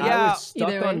one. say Yeah. I was stuck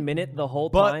Either way. on minute the whole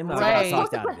But time. Ray- I you're got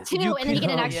supposed to talked out of put it. 2, and then you get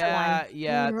an extra yeah, one.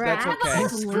 yeah, that's Rat. okay.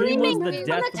 was Three was screaming the from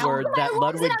death top word of my that lungs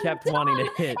Ludwig and I'm kept wanting to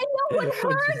done, hit. and no one Which is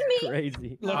heard me.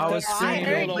 crazy. Look, I was that's screaming,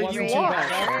 Sykkuno but wasn't you too won't.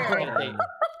 bad.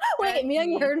 Wait, Mia,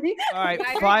 you heard me? All right, I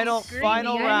heard you final screaming. I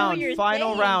know what round, you're final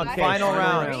saying, round, but I final heard you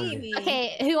round. screaming.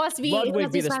 Okay, who wants to be? who wants Ludwig to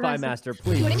be the spy master,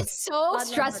 please. Dude, it's so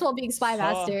stressful being spy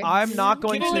master. I'm not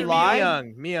going Get in to there, lie.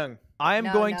 Myung. I am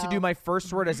No, going to no. do my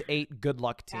first word as 8. Good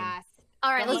luck, team. Pass.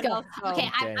 All right, let's go. Let's go. Okay,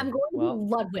 Okay, I'm going well, to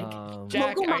Ludwig.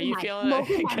 Jack, Local are you Mike, feeling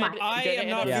local good? Mike. I Good am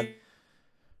not. Yeah.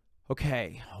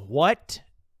 Okay, what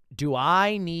do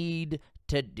I need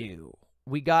to do?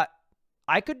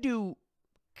 I could do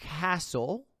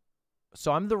castle,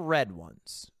 so I'm the red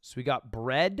ones. So we got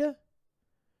bread,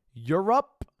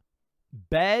 Europe,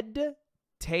 bed,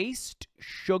 taste,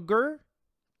 sugar,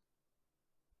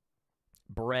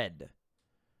 bread.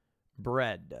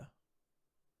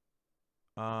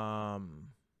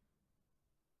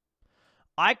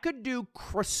 I could do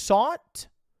croissant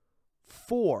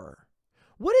 4.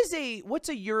 What's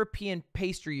a European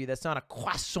pastry that's not a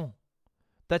croissant?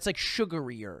 That's like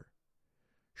sugarier.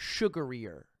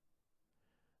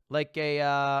 Like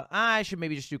I should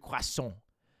maybe just do croissant.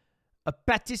 A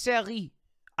pâtisserie.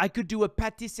 I could do a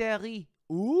pâtisserie.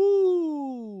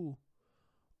 Ooh,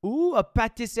 a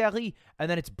pâtisserie. And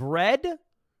then it's bread,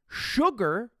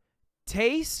 sugar,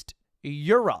 taste,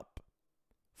 Europe.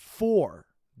 4.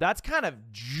 That's kind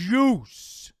of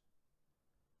juice.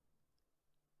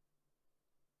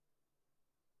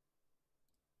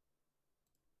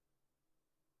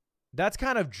 That's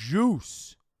kind of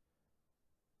juice.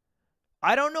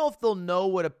 I don't know if they'll know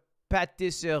what a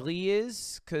pâtisserie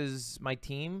is, because my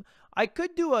team. I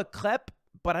could do a crepe,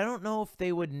 but I don't know if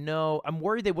they would know. I'm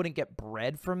worried they wouldn't get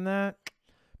bread from that.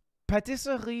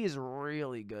 Pâtisserie is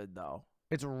really good, though.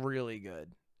 It's really good.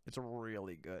 It's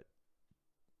really good.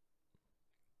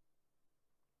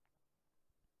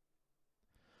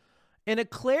 An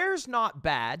eclair's not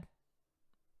bad.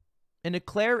 An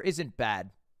eclair isn't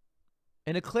bad.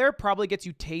 An eclair probably gets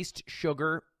you taste,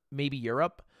 sugar, maybe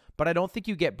Europe, but I don't think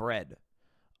you get bread.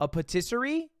 A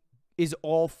patisserie is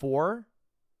all 4.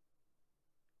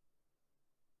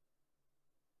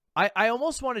 I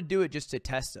almost want to do it just to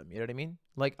test them. You know what I mean?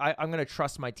 Like, I'm going to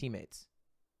trust my teammates.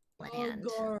 Land.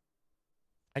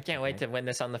 I can't wait to win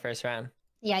this on the first round.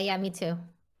 Yeah, me too.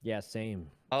 Yeah, same.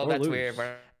 Oh, Or that's lose. weird,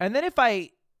 bro. And then if I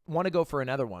want to go for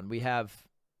another one, we have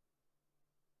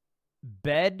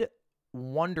Bed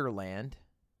Wonderland,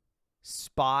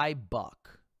 spy,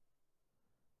 buck.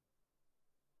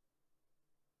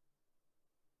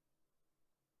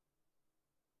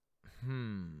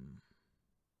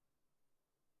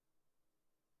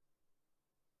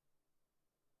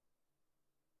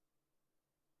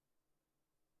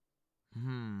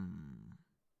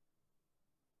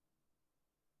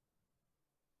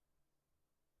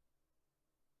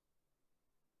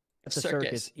 That's a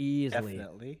circus easily.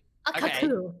 Definitely. A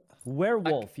cuckoo.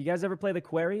 Werewolf. You guys ever play the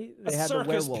Quarry? They had the circus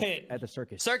werewolf pit. at the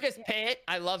circus. Circus pit.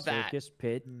 I love that. Circus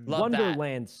pit. Love that.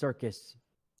 Wonderland circus.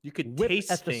 You could Whip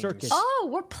taste at the things. circus. Oh,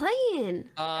 we're playing.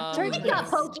 Wake up,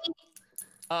 Pokey.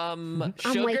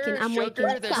 Sugar, waking, I'm sugar,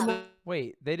 waking. there's the-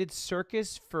 Wait, they did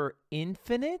circus for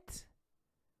infinite?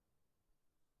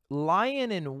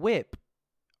 Lion and whip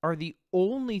are the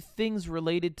only things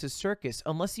related to circus,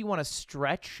 unless you want to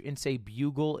stretch and say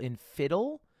bugle and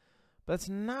fiddle. But that's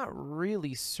not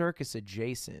really circus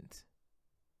adjacent.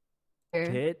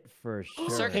 Pit for sure.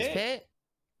 circus pit.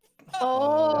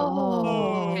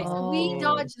 Oh. We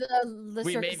dodged the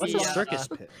We circus. maybe, What's a yeah. circus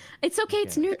pit? It's okay.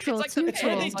 It's neutral. It's, like the-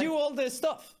 neutral. Where they do all this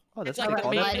stuff. Oh, It's that's like the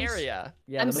pretty main cool. area.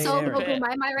 Yeah, I'm the main so area. Pokemon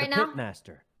right The now. pit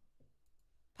master.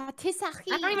 Patisserie.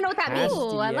 I don't even know what that means.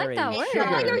 Ooh, I like that word. I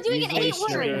thought you were doing an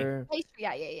Easily 8-word. sugar.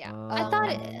 Yeah. I thought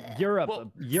it- Europe.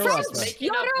 Well, Europe. Frank's making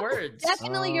up words.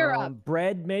 Definitely Europe.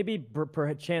 Bread, maybe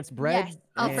perchance bread. Yes.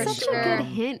 Oh, for and, Such sure. a good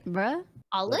hint, bruh.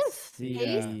 Olive. let's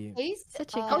see. Taste.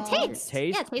 Such a Oh, taste.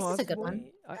 Taste. Yeah, taste is a good one.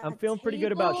 possibly? I'm feeling pretty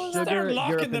good about Tables. sugar, Start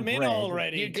locking Europe, them and in bread.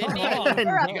 already. You Come didn't on. even.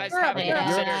 You guys haven't Yeah.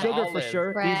 considered Sugar for olive.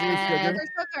 sure. Bread. Easily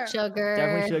sugar. Sugar.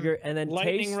 Definitely sugar. And then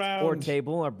Lightning taste or round.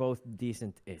 table are both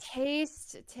decent-ish.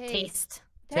 Taste. Taste.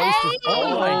 Taste is,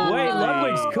 oh my, wait, Oh.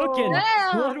 Ludwig's cooking.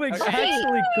 Yeah. Ludwig's Okay.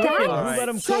 actually cooking. All Who right. let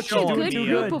him Such cook? a Oh, good dear.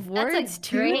 group of That's a words,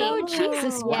 too, great though. one.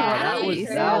 Jesus Yeah, Christ.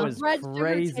 That was Bread, sugar,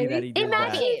 crazy that he did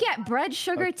Imagine that. you get bread,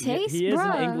 sugar, Okay, taste, he is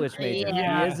bruh. an English major.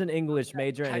 Yeah. He is an English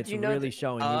major, and How'd it's you know really that?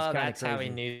 showing. He's Oh, kind of that's crazy. how he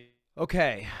knew.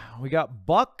 Okay, we got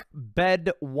Buck,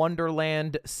 Bed,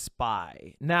 Wonderland,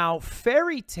 Spy. Now,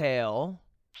 Fairy Tale,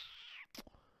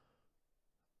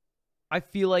 I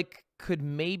feel like could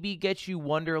maybe get you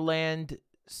Wonderland,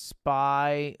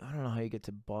 Spy. I don't know how you get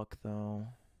to Buck, though.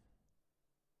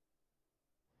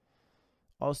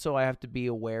 Also, I have to be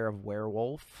aware of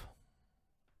Werewolf.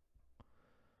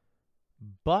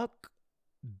 Buck,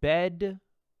 Bed,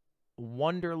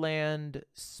 Wonderland,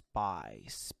 Spy.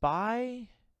 Spy?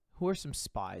 Who are some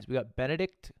spies? We got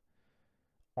Benedict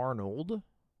Arnold.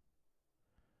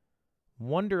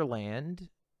 Wonderland.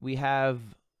 We have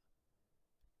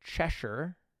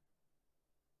Cheshire.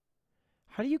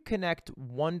 How do you connect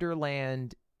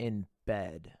Wonderland and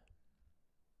Bed?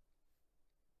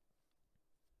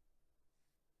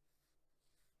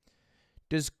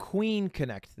 Does Queen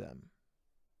connect them?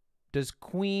 Does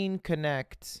Queen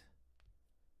connect...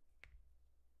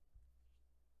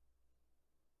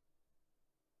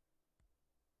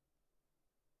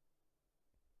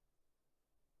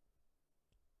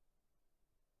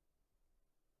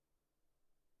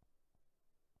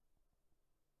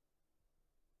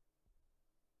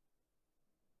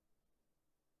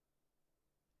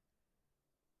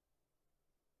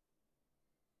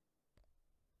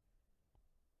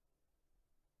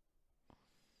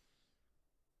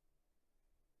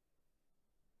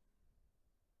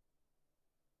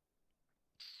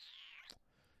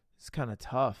 It's kind of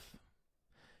tough.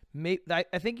 I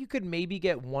think you could maybe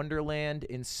get Wonderland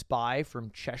and Spy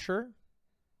from Cheshire.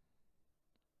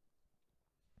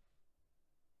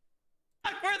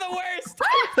 We're the worst.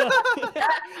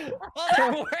 Well,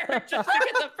 they're worse just to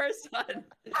get the first one.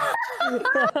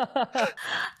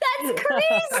 That's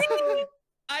crazy.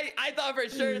 I thought for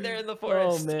sure they're in the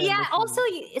forest. Oh man. Yeah, this is- also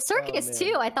circus man.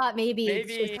 too. I thought maybe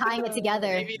Maybe just tying it together.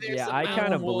 Maybe there's Yeah, some I kind of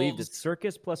mountain believed wolves. it.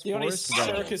 Circus plus The only forest.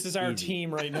 Right. circus is our Easy.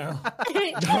 team right now.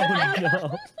 Oh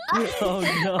no!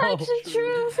 Oh no! Actually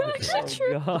true. Actually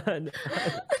true. Oh god!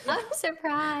 I'm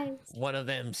surprised. One of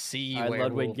them sea All right,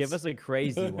 werewolves. Ludwig, give us a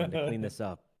crazy one to clean this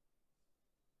up.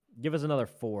 Give us another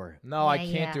 4. No, I Yeah,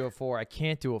 can't yeah. do a 4. I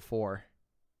can't do a 4.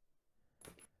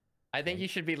 I think you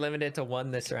should be limited to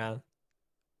 1 this round.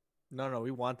 No,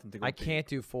 we want them to go. I big. can't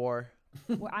do 4.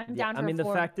 I'm Yeah, down for I mean, the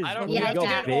four. fact is, I don't when Yeah, we go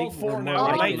yeah. big, All 4 we're now.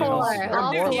 more All likely to four. lose.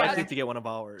 All We're more four. likely to get one of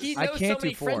ours. He I knows can't so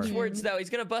many do 4. French words though. He's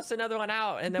gonna bust another one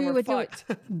out, and then Do we're it, do it.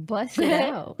 fucked. Bust it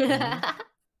out.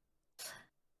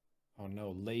 Oh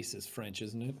no, lace is French,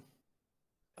 isn't it?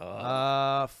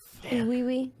 Oui,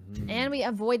 oui. And we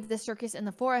avoid the circus and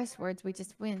the forest words. We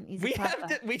just win. Easy We pasta. have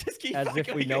to. We just keep. As if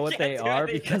fucking- we know what they can't do are,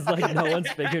 anything. because like no one's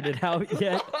figured it out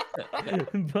yet.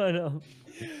 But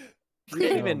We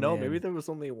didn't even know. man. Maybe there was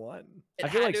only one. I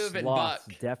feel like had to have been sloths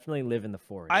Buck. definitely live in the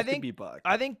forest. I It could think be Buck.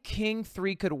 I think King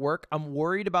 3 could work. I'm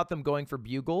worried about them going for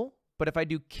Bugle, but if I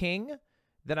do King,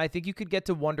 then I think you could get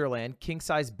to Wonderland, king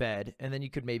size bed, and then you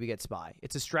could maybe get Spy.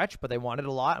 It's a stretch, but they wanted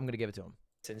a lot. I'm gonna give it to them.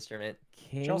 It's instrument.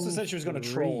 King She also said she was going to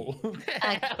 3. troll.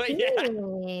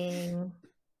 King.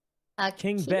 A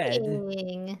King bed.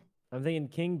 king. I'm thinking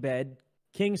king bed,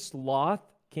 king sloth,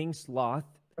 king sloth.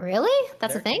 Really?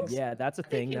 That's a They're thing? kings. Yeah, that's a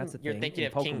thing. That's a You're thing. thinking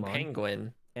in of King Pokemon.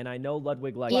 Penguin. And I know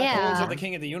Ludwig likes Yeah. Those Pokemon. are the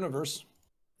king of the universe.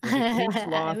 There's a king I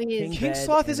sloth, mean, king King bed,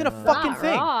 sloth isn't and, a fucking Not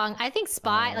thing. wrong. I think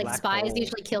Black spies hole.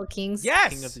 usually kill kings.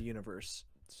 Yes. King of the universe.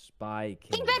 Spy.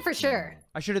 King bed for sure.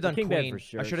 I should have done King bed Queen. for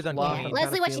sure. I should have done Sloth, Queen. I'm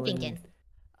Leslie, kinda what you feeling, thinking?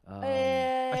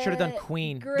 I should have done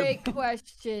Queen. Great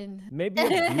question. Maybe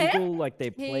a bugle, like they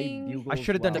played King. bugle. I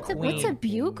should have done well. Queen. What's a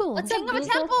bugle? What's King a of a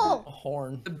bugle? temple. A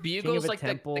horn. The bugle's a like the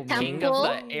temple, king of Temple?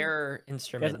 the air Guys,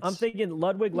 instruments. I'm thinking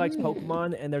Ludwig likes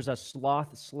Pokemon, and there's a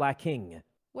sloth slacking.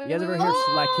 Wait, You guys ever wait, hear wait.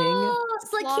 slacking? Oh,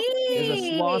 Slaking. There's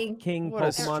a sloth king What a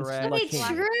Pokemon stretch. That'd be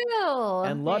slacking. true.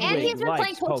 And Ludwig And he's been playing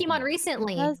likes Pokemon Pokemon.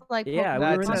 recently. That's like Yeah, we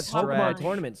were in that That's a Pokemon stretch.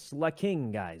 tournament.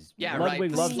 Slacking, guys. Yeah,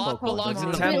 Ludwig right. loves Sloth Pokemon. belongs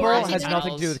in the Temple Realize has it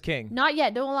nothing to do with King. Not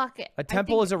yet. Don't lock it. A I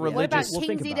temple think- is a What about religious We'll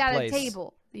think kings eat about at a place.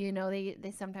 table? You know, they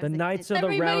sometimes The they- Knights of the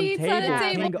Everybody Round eats at a Table,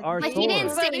 table. King But Arthur. he didn't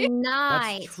say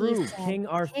knight. That's true. He said King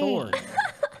Arthur.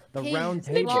 The King. Round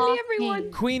Literally Table. Literally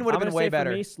everyone. Queen would I'm have been gonna way say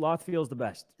better. For me, sloth feels the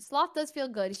best. Sloth does feel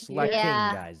good. Slacking,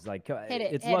 Yeah. guys. Like Hit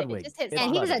it, it's hit it. Ludwig. Just hit It's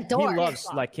And he's a Ludwig. dork. He loves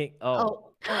slacking. Oh.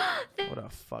 What a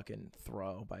fucking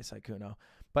throw by Sykkuno.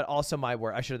 But also my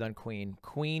word, I should have done Queen.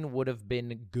 Queen would have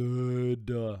been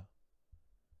good.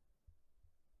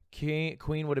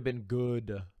 Queen would have been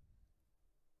good.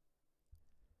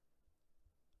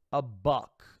 A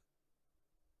buck.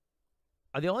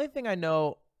 The only thing I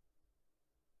know,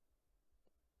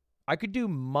 I could do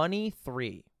money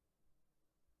 3.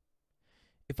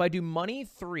 If I do money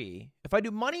 3, if I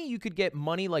do money, you could get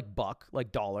money like buck,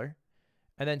 like dollar,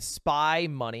 and then spy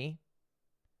money.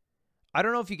 I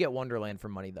don't know if you get Wonderland for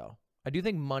money, though. I do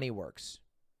think money works.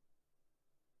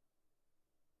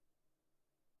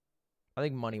 I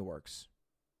think money works.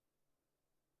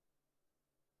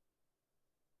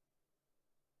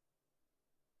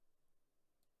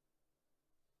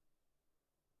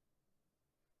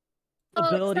 Oh,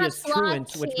 it's Ability not is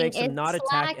truant, which makes him slacking, not it's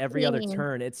attack every other slacking.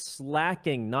 turn. It's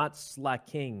slacking, not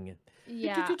slacking.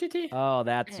 Yeah. Oh,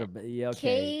 that's a yeah, okay.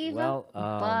 Cave, Well,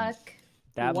 Buck.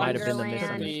 that might have been the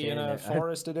Wonderland. Be in a misunderstanding.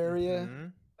 forested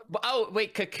area. Oh,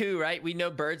 wait, cuckoo, right? We know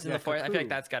birds in Yeah, the forest. I feel like cuckoo.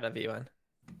 that's gotta be one.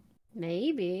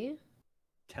 Maybe.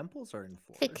 Temples are in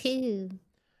forest. Cuckoo.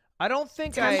 I don't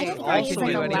think Temple I is can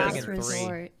like do a anything last in 3.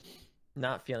 resort.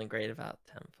 Not feeling great about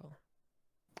temple.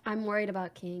 I'm worried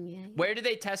about King. Yeah. Where do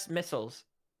they test missiles?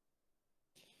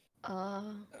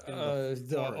 The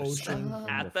forest. ocean. In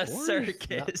At the the forest?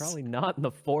 circus. Probably not in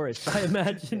the forest, I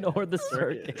imagine, or the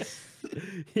circus.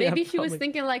 Yeah, Maybe she was probably-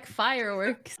 thinking like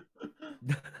fireworks.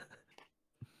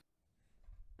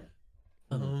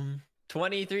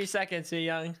 23 seconds, too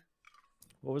young.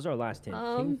 What was our last hint?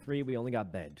 King 3, we only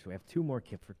got bed. So we have 2 more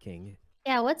kip for king.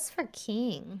 Yeah, what's for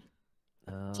king?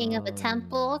 King of the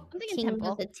temple, I'm thinking king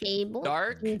temple. of the table.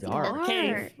 Dark? Dark.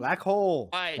 Cave. Black hole.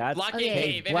 All right, That's lock in okay.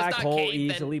 cave. If Black it's not hole, cave,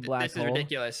 easily then black this is hole.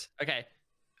 ridiculous. Okay. Okay.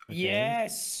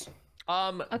 Yes.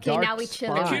 Okay, Dark now we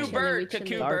chill. spy. Cuckoo bird,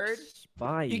 cuckoo Dark bird.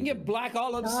 spy. You can get black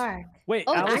olives. Dark. Wait,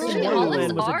 Oh, Alice in actually, Wonderland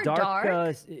olives was a are dark,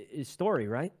 dark. story,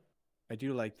 right? I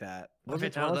do like that. If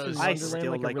it's Wasn't one of Alice in those- I Wonderland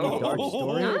still like like a really the- dark Oh.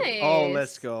 story? Nice. Oh,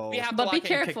 let's go. We have to But lock be in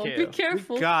careful. cuckoo. Be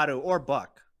careful. Got to or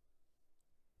buck.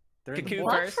 They're in the Cuckoo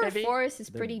forest. Buck first, for maybe? forest is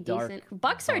They're pretty dark decent.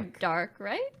 Bucks are buck. dark,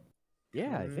 right?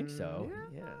 Yeah, I think so.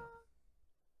 Yeah.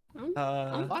 I'm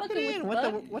Lock it fucking with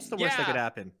in. Buck. What's the worst that Yeah. could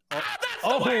happen? Ah, that's the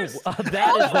Oh, worst.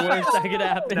 that is the worst that could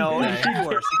happen. No, it could be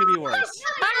worse. It could be worse.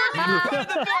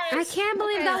 I can't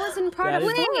believe that wasn't part That of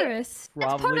is the forest.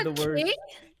 Probably the worst.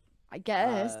 I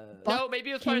guess. No,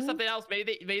 maybe it was part of King? something else.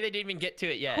 Maybe they didn't even get to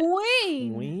it yet.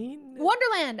 Queen. Queen?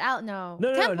 Wonderland. Out. No.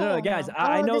 No, Temple. guys. No.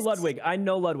 I Oh, know this- Ludwig. I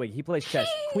know Ludwig. He plays chess.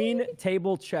 Queen,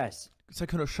 table, chess.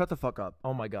 Sykkuno, shut the fuck up.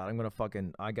 Oh my god,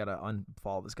 I gotta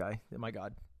unfollow this guy. Oh my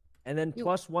god. And then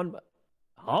 +1.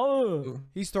 Oh.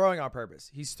 He's throwing on purpose.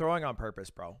 He's throwing on purpose,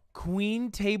 bro.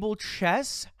 Queen table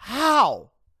chess?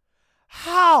 How?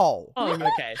 How?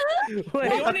 Okay. Wait,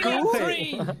 We only need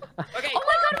wait. 3. Okay. Oh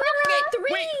my god, we're at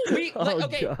 3! Wait, Oh,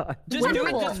 okay. God. Just do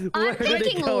it. Wonderful. Just, I'm Where did it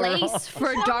thinking go lace wrong?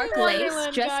 for dark lace.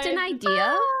 Just an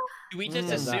idea. Do we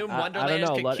just assume I Wonderland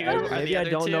don't know. and Cocoon are Maybe the I other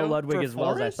don't know two? Ludwig For as well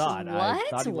as I forest? thought. I What?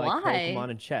 thought he liked Why? Pokemon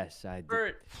and chess.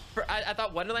 I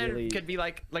thought Wonderland Really- could be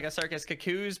like a circus.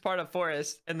 Cocoon's part of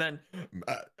forest, and then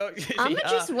I'm gonna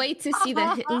just wait to see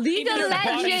the League of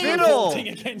Legends. Revolting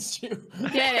against you.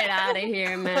 Get it out of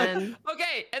here, man.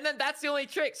 Okay, and then that's the only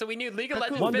trick. So we knew League of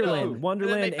Legends. Wonderland,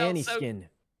 Wonderland and then they Annie felt so- skin.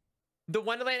 The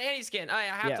Wonderland Annie skin. I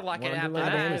have to lock it after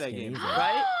Wonderland Annie that, skin. easy.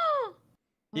 right?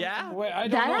 Yeah. Wait, I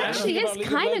don't That know actually anything is about League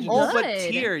of kind of Legends. Oh, but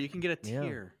Good. tier. You can get a Yeah.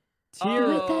 tier. Tier.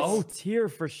 Oh. Oh, tier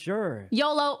for sure.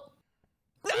 YOLO.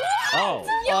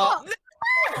 Oh.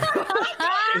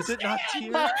 Is it not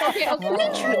tier? Okay,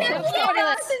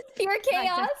 chaos is pure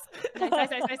chaos. Girl,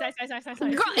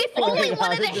 if only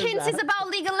one of the hints is about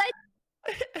League of Legends.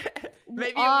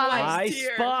 Maybe it I was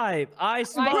tier. spy. I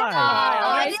spy.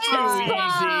 Oh, It that's is too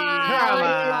easy.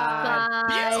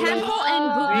 Temple and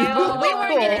Boot. We weren't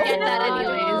gonna get that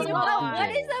anyways.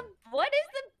 What is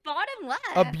the bottom left?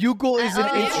 A bugle is an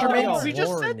instrument. We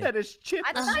just said that it's chips.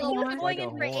 I thought you were going in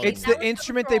for eight. It's That the was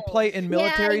instrument they control. play in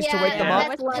militaries to wake them yeah, up.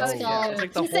 that's Let's Oh, Go. yeah, it's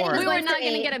like the He said he horn. was We were going not for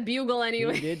gonna eight. get a bugle He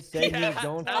anyway. did say he was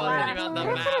going That wasn't for even on the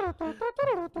map.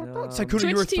 it. Sykkuno,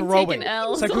 you were Twitch team throwing. taking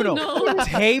L's. Sykkuno, Oh, no.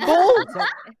 table?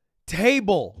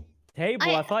 Table.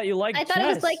 Table. I thought you liked I chess. thought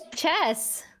it was like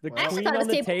chess. The I actually queen thought it on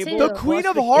was the table table. too. The Queen plus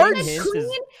of the king Hearts? hint is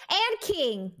Queen and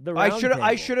king. the I round should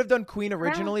table. have done Queen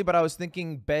originally, but I was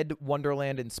thinking Bed,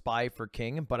 Wonderland, and Spy for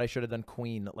King, but I should have done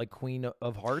Queen, like Queen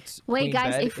of Hearts. Wait, Queen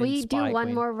guys, Bed, if we and do Spy one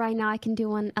Queen. more right now, I can do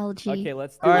one LG. Okay,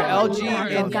 let's do All right, that. LG Go,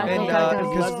 and go, go, go, go.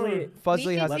 because Leslie, Fuzzly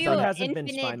We has should Leslie do hasn't been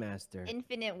infinite- Spy Master.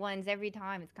 Infinite ones every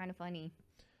time. It's kind of funny.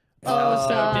 That was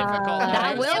so difficult.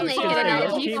 That was will so make it difficult. an Your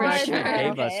LG team for actually sure.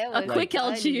 gave us it A was quick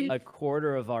funny. LG. a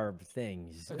quarter of our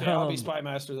things. Okay, I'll be Spy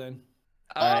Master then.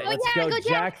 All right, Oh, let's yeah, go. go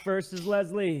Jack versus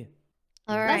Leslie.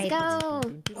 All right. Let's go.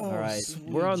 All right, sweet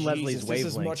we're on Jesus, Leslie's This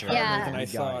is wavelength much right harder now. than I You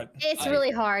got thought. it. It's really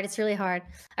hard. It's really hard.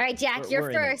 All right, Jack, We're you're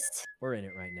in it. first. We're in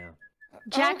it right now.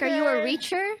 Jack, are you a Okay.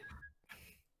 reacher?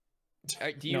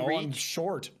 Do you No, I'm reach?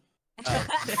 short.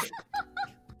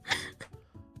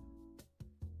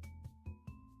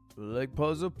 Like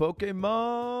puzzle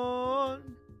Pokemon.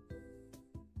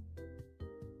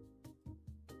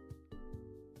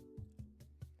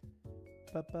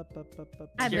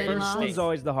 I've Your been first lost. This one's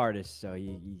always the hardest, so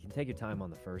you can take your time on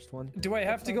the first one. Do I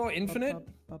have to go infinite?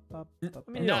 No,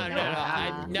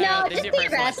 there's No, just do your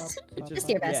different best. ones. Just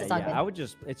do your best. Yeah, It's all yeah. good. I would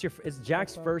just. It's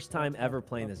Jack's first time ever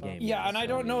playing this game. Yeah, and I so-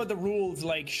 don't know the rules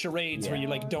like charades where Yeah. you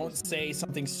like don't say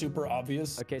something super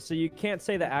obvious. Okay, so you can't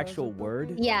say the actual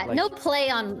word. Yeah, like- no play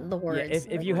on the Yeah, words.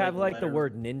 if you have like the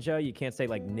word ninja, you can't say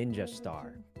like ninja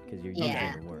star because you're Yeah.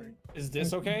 using the word. Is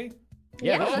this okay?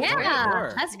 Yeah, yeah, that's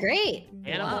great. that's great.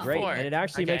 Animal great, form. and it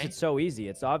actually makes Okay. it so easy.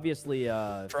 It's obviously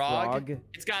a frog.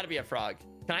 It's got to be a frog.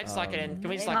 Can I just lock it in? Can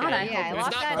we just It's lock not, it in? yeah, If lock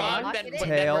it's that not in, frog, lock then it in. we're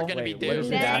Tail. never gonna be Wait, what is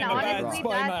doomed. it? Then Bad honestly, Spy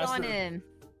that's on Master. him.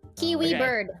 Kiwi Okay.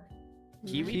 bird.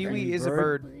 Kiwi is a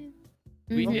bird.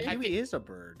 We- Mhm. I Kiwi think- is a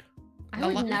bird. I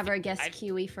would lot of never guess I-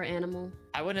 kiwi for animal.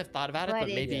 I wouldn't have thought about it, But but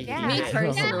it- maybe. yeah. Me Yeah, Jack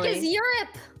personally. is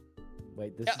Europe.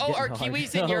 Wait, this Yeah, is oh, are getting hard.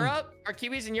 kiwis in Europe? Are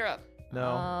kiwis in Europe?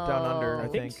 No, down under, I I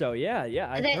think think. so. Yeah, yeah.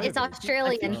 I've Then heard it's of it. I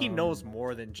Australian. think he knows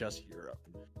more than just Europe.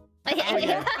 You have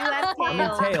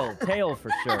I mean, tail for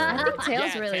sure. I think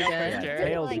tail's Yeah, really tail for good. Yeah, sure.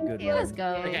 tail's a Like good tail. one. Let's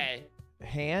go. Okay.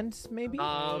 Hands, maybe?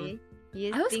 Um. He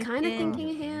is I was kind of thinking-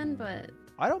 thinking hand, but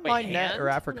I don't Wait, mind net hand? or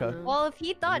I Africa. don't know. Well, if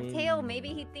he thought mean, tail, maybe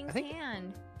he thinks I think-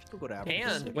 hand. We'll go to Africa.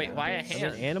 Hand. Wait, why a I mean,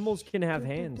 hand? animals can have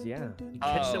hands. Yeah. You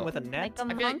catch them Oh. with a net. Like a feel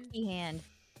like- monkey hand.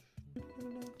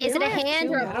 Is it a hand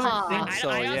or I a don't paw? think so.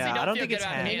 I honestly Yeah, I don't feel think good it's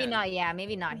about hand. Maybe not. Yeah,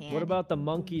 maybe not hand. What about the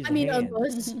monkey's I mean, hand? How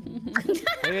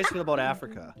do you guys feel about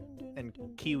Africa and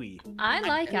kiwi? I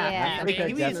like Yeah. Africa. Okay, Africa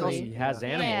kiwi is definitely has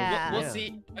animals. Yeah. We'll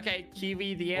see. Okay,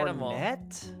 kiwi the Or animal.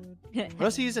 net? What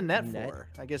else do you use a net Net? for?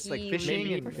 I guess like Kiwi. fishing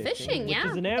Maybe and Fishing, which yeah.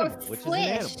 is an animal. Or Which is an fish.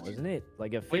 animal, isn't it?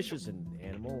 Like a fish is an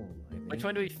animal. I think. Which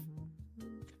one do we?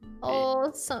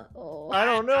 Oh, so. Oh. I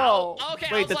don't know. Okay,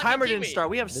 Wait, I'll the lock timer in didn't kiwi. start.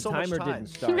 We have The so much timer time. didn't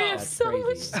start. We have That's so crazy.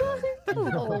 much time.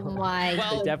 Oh my.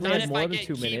 Well, They definitely not had if more I than get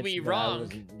 2 minutes. kiwi but I wrong.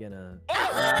 wasn't gonna.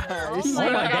 Oh Oh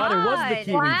my god, it was the God.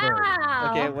 kiwi bird. Wow.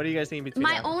 Okay, what do you guys think between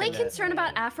My Africa only and net? concern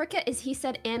about Africa is he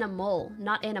said animal,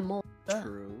 not animal.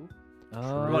 True.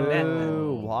 Oh, What net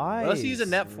then? Why? What else do you use a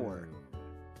net for?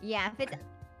 Yeah, if it's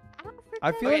Africa,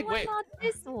 I feel like- why wait. not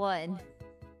this one?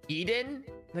 Eden?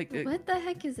 Like What the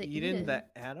heck is it? Eating the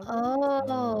animal?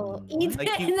 Oh. Mm. Eat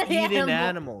Like the you eat in animal.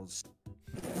 animals.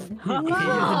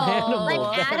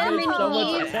 Like Adam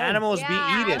and Eve. Animals be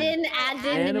eaten.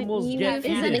 Animals get Is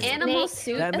eaten. an animal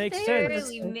suit That a makes thing?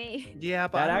 sense. Yeah,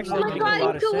 but That I actually don't makes know. a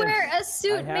lot of You could sense. wear a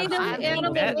suit I made have of seen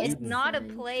animals. that It's eaten. not a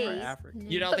For place. Africa.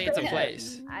 You don't think it's a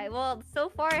place? Well, so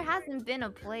far it hasn't been a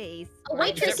place. A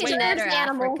waitress Wait, serves Better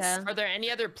animals. Africa. Are there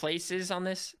any other places on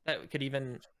this that could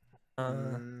even?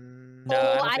 Mm, No,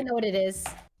 Oh, don't I think- know what it is.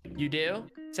 You do?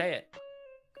 Say it.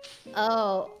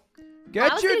 Oh. I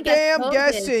Get was your gonna guess damn Moses.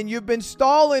 guess in. You've been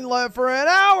stalling for an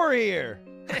hour here.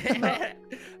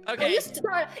 Oh, Okay. you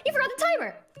forgot the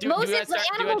timer. Do you Moses, want to the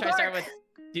start? Do you animal want to start bark.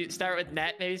 with? Do you start with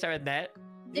net? Maybe start with net.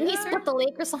 Didn't he split the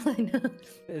lake or something?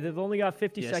 They've only got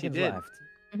 50 Yes, he seconds did. left.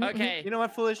 Okay. You know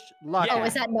what, Foolish? Lock Yeah. Oh,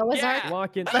 is that Noah's Yeah. Ark?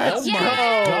 Lock in. Let's Oh my go.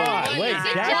 God! Wait,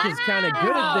 Good Jack is kind of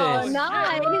good at Oh, this.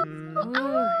 nice.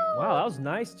 Wow, that was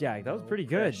nice, Jack. That was pretty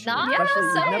good. Nice. Especially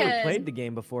Yeah, you've never good. played the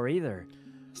game before either.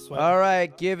 All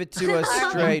right, give it to us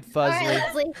straight, All right, Fuzzly.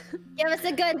 Leslie, give us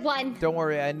a good one. Don't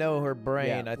worry, I know her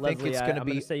brain. I think Leslie, it's I'm gonna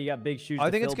be. say you got big shoes. I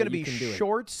to think it's fill, gonna but be you can do it.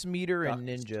 shorts, meter, and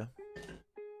ninja.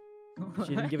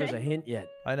 She didn't give us a hint yet.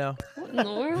 I know.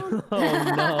 No. Oh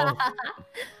no!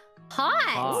 Hot.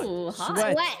 Hot. Ooh, hot.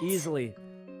 Sweat Sweat. easily.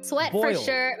 Sweat Boil. for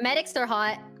sure. Medics are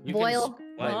hot. You can Boil.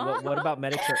 Wait, what about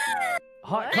medics?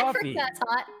 Hot I coffee. think that's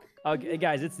hot. Okay,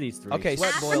 guys, it's these three. Okay,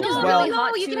 Sweat, Well, No, boil. well-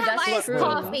 no, you can have that's iced true.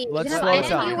 coffee. Let's you can slow have it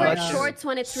down. And you iced wear Let's- shorts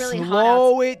when it's really hot.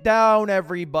 Slow it down,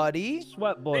 everybody.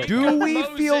 Sweat boil. Do we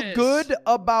feel Moses. good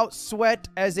about sweat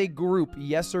as a group?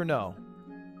 Yes or no?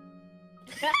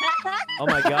 Oh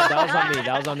my God, that was on me.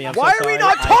 That was on me. I'm Why so are we sorry.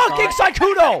 not I talking, thought-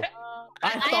 Sykkuno? I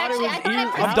thought it was I thought you.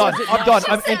 I I'm done. I'm done.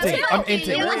 I'm inting. I'm It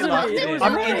inting. was Moses.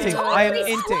 I'm It was inting. I am Moses.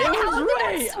 inting. It was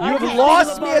Ray. You have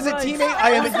lost me as a teammate. I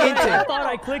am I inting. thought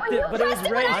I clicked it, but it was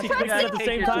Ray. She clicked it at the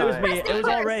same time as me. It was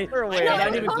all Ray. We're And way I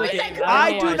didn't even click it.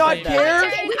 I don't know do why not said care.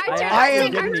 that. I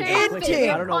am didn't even click it.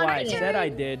 inting. I don't know why I said I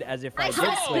did, as if I did click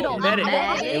Hospital. it. Medic.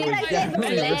 It was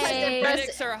definitely Ray.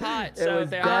 Medics are hot, It so was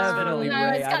they're definitely No,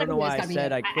 Ray. it's I gotta don't know be- why it's I gotta be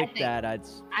said you. I I clicked think- that.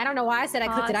 I don't know why I said I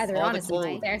clicked it either, All the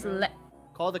honestly. cold.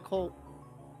 Call the Colt.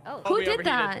 Oh, Who we did overheated.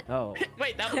 that? Oh.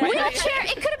 Wait, that Wheelchair.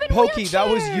 It could have been Pokey, wheelchair. that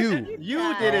was you.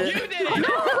 You did it. You did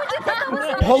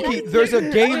it. Pokey, there's a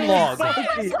game log. We got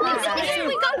the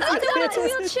other one. It's a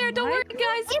wheelchair. Don't worry,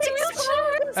 guys. It's a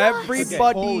wheelchair.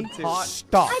 Everybody Cold,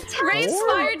 stop. Ray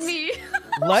inspired me.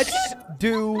 Let's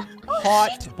do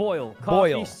hot. Boil.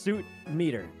 Boil. Coffee suit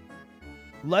meter.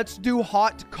 Let's do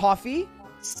hot coffee.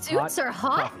 Suits are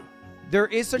hot. Coffee. There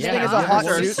is such Yeah, thing as a hot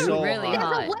suits are suit. so really There's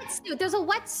hot. a wetsuit. There's a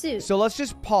wetsuit. So let's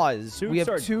just pause. Suits We have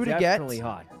are 2 to get. definitely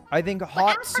hot. I think But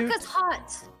hot Africa's suits.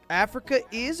 hot. Africa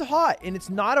is hot, and it's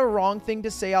not a wrong thing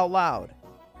to say out loud.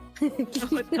 What?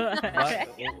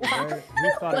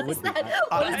 Who thought it would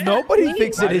be? Nobody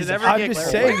thinks Why it did is. it ever I'm get just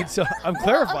clarified? saying it, so I'm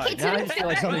clarifying. Now I just feel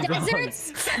like something's wrong.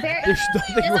 Deserts. Very, There's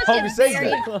nothing Deserts wrong get with saying very-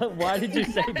 that. Why did you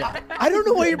say that? I don't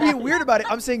know why you're being weird about it.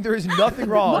 I'm saying there is nothing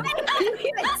wrong. You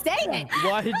even say it.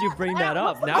 Why did you bring that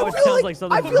up? Now I it feel sounds like, like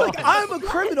something I feel like wrong. I'm a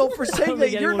criminal for saying don't that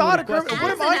think you're anyone not a would have criminal.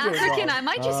 What As am an I doing African, wrong? I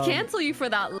might just cancel you for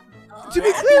that. To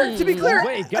be clear,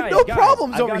 Wait, I have guys, no guys,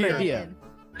 problems I've over got an here. idea.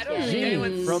 I don't think Genie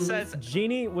anyone from says.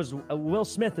 Genie was Will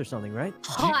Smith or something, right?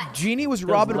 Hot. Genie was Does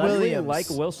Robin Leslie Williams. like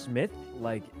Will Smith?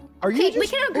 Like, Are you Okay, we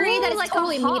just, can agree that it's like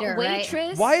totally a hot meter, right?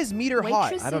 waitress. why is meter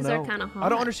hot? Waitresses I don't know. are kind of hot. I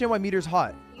don't understand why meter's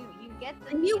hot. you get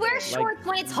the You wear meter. shorts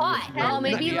when it's hot. Oh,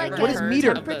 maybe Have you like ever What is a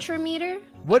meter? temperature meter.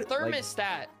 What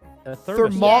Thermostat. a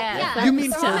Yeah, You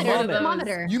mean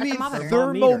thermometer? You A mean thermometer.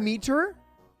 thermometer?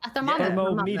 A thermometer.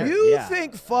 Thermometer. You Yeah.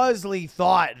 think Fuzzly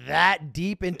thought that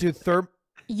deep into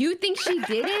You think she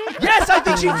did it? Yes, I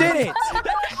think she didn't.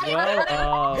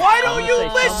 Well, Why I don't would you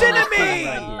say listen someone to is playing me?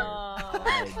 right here.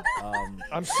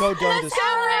 Like, I'm so done with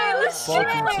this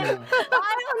bulky team.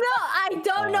 I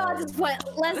don't know at this point.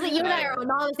 Leslie, you and I are on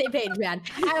the same page, man.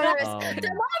 I don't know.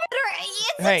 Thermometer,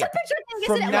 it's Hey, a temperature thing,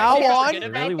 from isn't it? now Okay, on-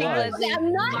 it really was.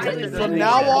 I'm not doing From this.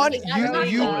 now on, I'm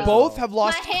you not- both have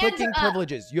lost My hands clicking are up.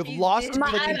 privileges. You have lost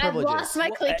clicking I've privileges. lost my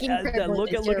clicking privileges.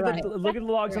 Look at You're right. look at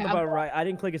the logs on the bottom right. I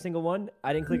didn't click a single one.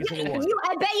 I didn't click a single one.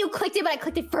 I bet you clicked it, but I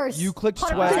clicked it first. You clicked 100%.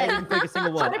 sweat. I didn't click a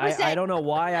single one. 100%. I don't know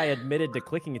why I admitted to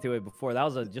clicking to it before. That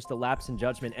was just a lapse in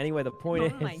judgment. Anyway, the point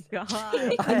is, Oh my god.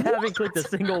 I haven't clicked a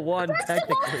single one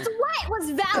technically. Sweat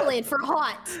was valid for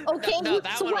hot. Okay, No, you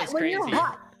that one sweat was when you're crazy.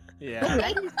 hot. Yeah.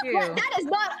 Okay, true. that is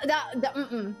not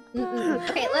that.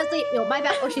 Okay, Leslie, no, my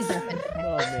bad. Oh, she's open.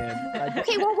 Oh man.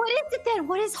 Okay, well, what is it then?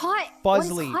 What is hot?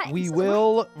 Fuzzly, What is hot? we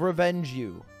will revenge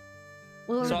you.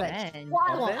 We'll So- revenge. Well,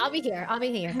 I won't. I'll be here. I'll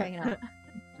be here. Hanging out.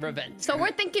 Revenge. So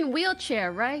we're thinking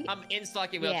wheelchair, right? I'm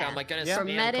in-stocking wheelchair. Yeah. I'm like gonna Yeah. For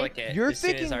spam medic? click it. You're as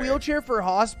soon as thinking I- wheelchair for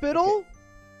hospital?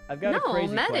 I've got a No,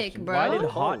 crazy medic, question. bro. Why did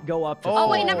hot go up to Oh, Oh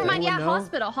wait, four? never mind. Anyone Yeah, know?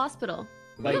 hospital.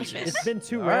 Like, it's been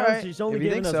 2 All rounds. right, She's only if you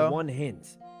given think us so. 1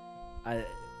 hint.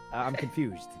 I'm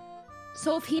confused.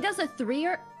 So if he does a 3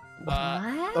 or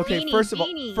what? Okay, Genie, first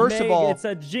genie. of all, it's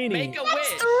a genie. Make a That's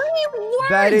wish. 3 words.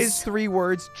 that is 3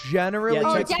 words. Generally, Yeah,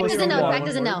 Oh, it's Jack supposed to doesn't be know. one. Jack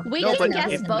doesn't know. We No, can but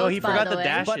guess if- both, no, he by forgot the the way.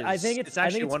 dash. But I think It's it's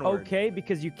actually one word. okay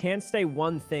because you can't say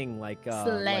one thing like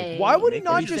Slay. Why would he if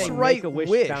not you just say write Make-A-Wish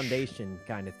wish? Foundation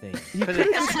kind of thing. Maybe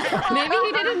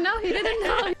he didn't know. He didn't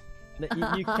know.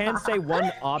 You can't say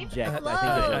one object.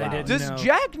 I think is allowed. Does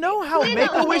Jack know how We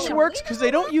Make-A-Wish know. works? Because they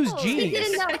don't use He genies.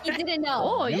 didn't know. He didn't know.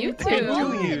 Oh, you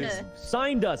YouTube too.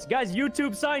 signed us, guys.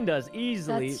 YouTube signed us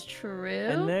easily. That's true.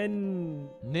 And then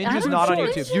Ninja's don't not on know.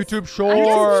 YouTube. YouTube I guess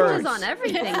Shorts. Ninja's on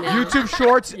everything now. YouTube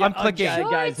Shorts. Yeah, I'm clicking.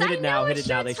 guys, hit Shorts, it now. I Hit know it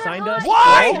now. They shorts are signed us.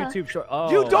 hot. What? YouTube short. Oh.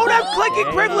 You don't have clicking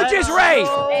Yeah. privileges, Ray.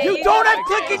 You don't have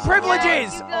clicking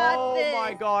privileges. You got Oh this.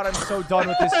 my god, I'm so done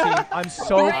with this team. I'm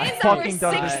so Ray's fucking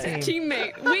our done with sixth this team.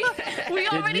 teammate. We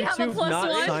Did already have a YouTube plus not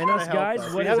one. sign us, guys? us.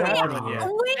 What We is haven't happening won here? yet.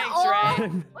 We Thanks, all, Ray.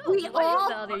 we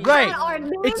all Ray, had our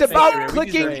names it's about there.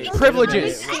 clicking Ray.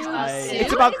 privileges. I-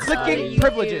 It's about clicking you.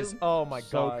 privileges. Oh my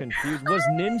So god. confused. Was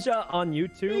Ninja on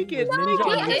YouTube? Make it- Was Ninja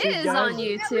on He YouTube, is guys? on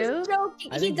YouTube.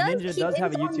 Joking. I think Ninja does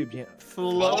have a on YouTube channel.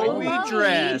 Flowy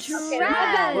dress. Okay,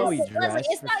 Dress. Leslie, Chloe dress,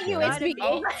 it's not for you. sure. It's me.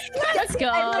 Oh. Let's go.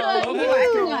 Oh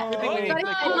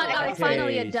my god,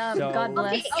 finally a dub. so- God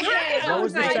bless. What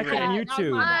was the Okay, second yeah,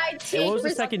 YouTube? I Hey, what was the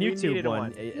take second We YouTube needed one?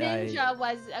 one. Ninja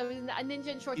was a ninja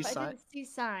in shorts, You but I sign- didn't see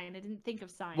sign. I didn't think of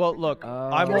sign. Well, look, Oh.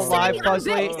 I You're won't lie, saying I'm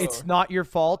Fuzzly. big. It's not your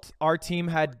fault. Our team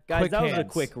had Guys, quick that was a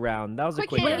hands. quick round. That was a Quick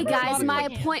quick hands. round. Wait, guys, Quick my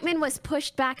hands. appointment was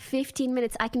pushed back 15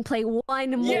 minutes. I can play one more.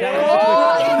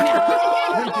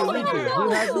 Who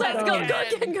has Let's go, done? go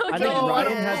again, go I again. think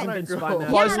Ryan hasn't been spun Yeah,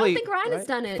 out. I Fuzzly, don't think Ryan has right?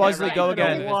 done it. Fuzzly, go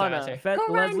again. Fed, Go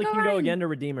Ryan, Leslie go can go Ryan. again to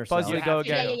redeem herself. Fuzzly, go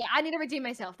yeah, again. I need to redeem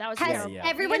myself. That was Has terrible. Yeah.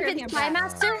 everyone You're been here, Spy man.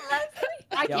 Master?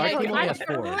 I Yeah, our can't. team only has I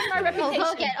 4. ruined my reputation.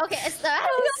 Oh, okay.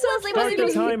 Leslie, Start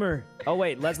the timer. Oh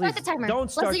wait, Leslie, Start the timer.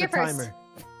 don't start Leslie, the you're first. timer.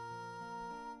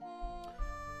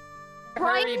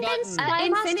 Ryan Hurry been button. Spy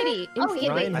Master? Infinity. Oh, yeah,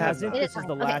 Ryan wait. hasn't. It This is is the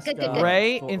fine. last. Okay, good.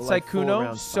 Ray full- and like, full Sykkuno,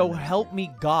 round so spun. help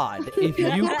me God. If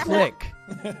you click,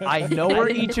 I know I where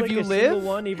didn't each of click you a single live.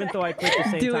 one, even though I clicked the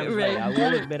same Do time it, as Ray. Ray. I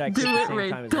will admit I clicked the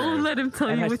same time as Ray. let him tell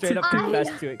And I straight up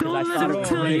confessed to it because I thought it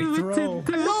was Ray.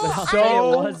 But I'll say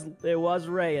So- it was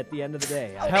Ray at the end of the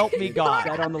day. I Help me God.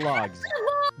 said on the logs.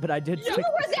 But I did You click.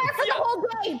 were there for the whole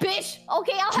day, bitch.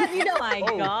 Okay, I'll have you know. Oh my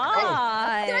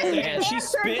god. Yeah, she's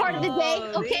Third part of the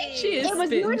day. Okay, She is it was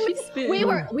spitting, you and she's me. spitting.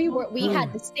 We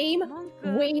had the same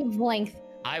wavelength.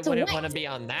 I So wouldn't what- want to be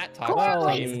on that Well, talk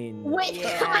I team. With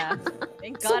Yeah.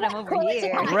 Thank God I'm over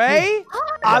here. Ray,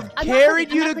 I've I'm not carried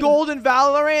clicking, you to I'm not gold in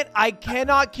Valorant. I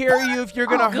cannot carry you if you're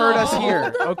gonna hurt us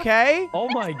here, okay? Oh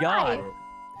my god.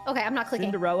 Okay, I'm not clicking.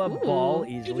 Cinderella ball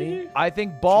easily. I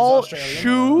think ball, Australian.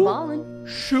 shoe, Ballin'.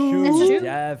 shoe. Shoe?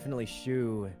 Definitely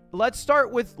shoe. Let's start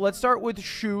with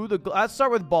shoe. Let's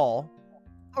start with ball.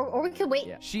 Or we could wait.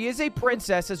 Yeah. She is a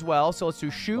princess as well, so let's do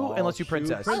shoe and let's do Shoe,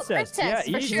 princess. Princess, Yeah, for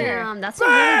easy. sure. Damn, that's a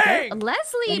really good.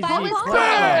 Leslie, Easy ball is as good.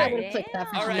 that. I would've clicked that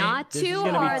for All sure. right. Not This is too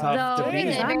gonna be hard tough to though. beat.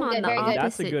 because I'm on the Very good.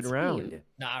 That's a good opposite round. team.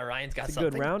 Nah, Ryan's got That's a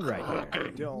something. good round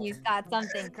right there. He's got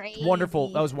something crazy. Wonderful.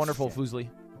 That was wonderful, Fuzli.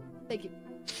 Thank you.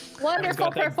 Wonderful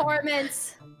Got that.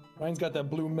 performance. Ryan's got that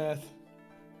blue meth.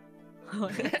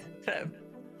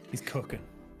 He's cooking.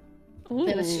 We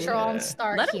have a Ooh. strong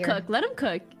start Let him here. cook. Let him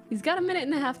cook. He's got a minute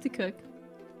and a half to cook.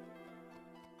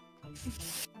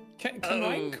 Can Oh.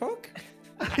 Ryan cook?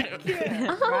 Ryan? Ryan,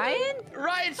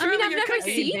 I mean, surely I've you're never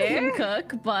cooking. seen there? him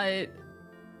cook, but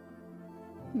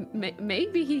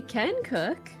maybe he can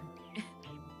cook.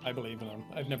 I believe in him.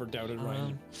 I've never doubted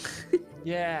Ryan.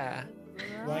 Yeah.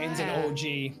 Ryan's an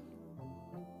OG.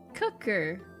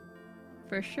 Cooker,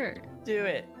 for sure. Do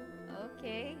it.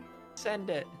 Okay. Send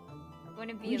it. I'm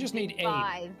gonna be We a just big need 8.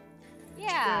 5.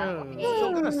 Yeah.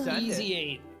 Still gonna send Easy it.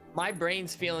 8. My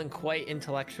brain's feeling quite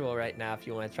intellectual right now if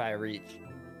you want to try a reach.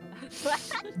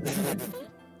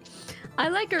 I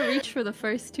like a reach for the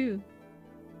first two.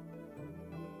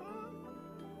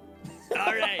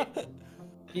 All right.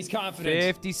 He's confident.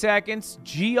 50 seconds.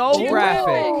 Geographic.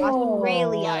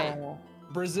 Australia.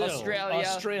 Brazil. Australia,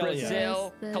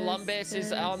 Brazil, This, Columbus is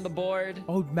this. on the board.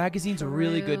 Oh, magazine's a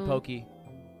really good True. Pokey.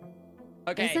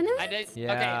 Okay, Isn't it? I did. Okay,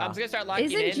 Yeah. I'm just gonna start locking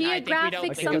Isn't in. I think we don't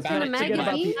geographic think about something it a too much.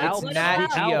 magazine? It's Nat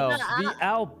Geo. The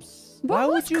Alps. Why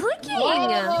would you? Clicking.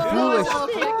 Foolish.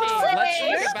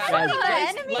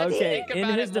 Okay, in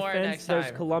his defense,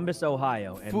 there's Columbus,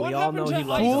 Ohio, and we all know he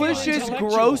loves Foolish's Ohio.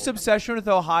 gross obsession with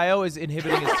Ohio is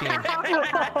inhibiting his team.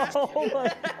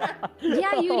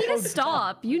 Yeah, you need to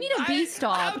stop. You need to be How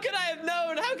stopped. could I have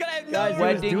known? How could I have known? Guys, he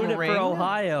was Wedding doing it ring. for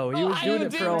Ohio. He was doing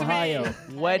it for Ohio duped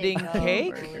me. Ohio. Wedding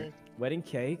cake, Wedding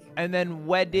cake. and then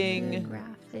wedding.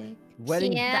 Graphic.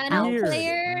 Wedding Piano beer.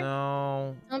 player.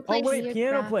 No. Don't Oh play wait,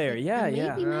 piano player. Yeah, Maybe yeah.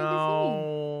 magazine.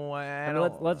 No. I And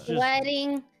don't. let's just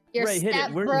Wedding. Your hit it.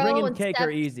 step Ring bro and cake step.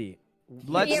 are easy.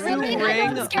 Let's Yeah, do really, I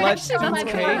ring. don't Let's do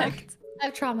care. cake. I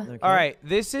have trauma. Okay. All right,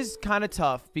 this is kind of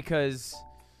tough because,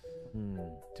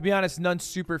 to be honest, none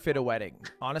super fit a wedding.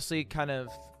 Honestly, kind of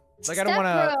like I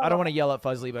don't want to yell at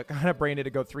Fuzzly, but kind of brainy to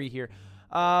go 3 here.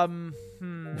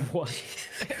 What?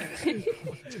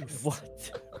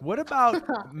 What? What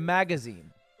about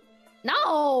magazine?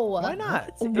 No. Why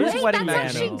not? Wait, There's wedding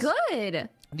that's actually magazines. good.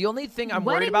 The only thing I'm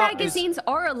worried Wedding about magazines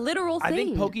are a literal is I thing.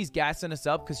 think Pokey's gassing us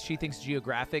up because she thinks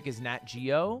Geographic is Nat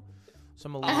Geo. So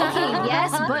I'm a little. Okay,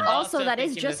 yes, but Also also that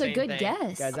is thinking the just a same good thing.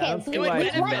 guess. Guys, Okay, I don't it see would why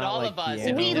it's benefit not all like of us if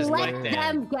piano. We just let clicked it.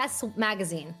 them guess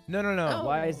magazine. No.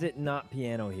 Why is it not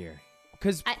piano here?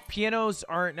 Because I- pianos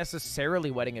aren't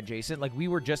necessarily wedding adjacent. Like we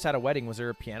were just at a wedding. Was there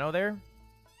a piano there?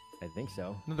 I think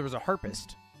so. No, there was a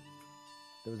harpist.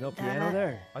 There was no piano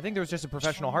there. I think there was just a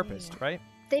professional harpist, right?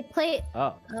 They play.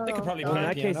 Oh. They could probably Well, in play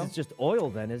that case, piano. it's just oil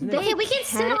then, isn't it? Okay, we can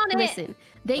sit on it. Listen,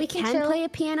 they We can can chill. play a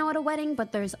piano at a wedding,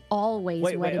 but there's always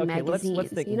Wait, wedding okay, magazines. let's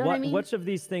think. You know what I mean? Which of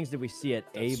these things did we see at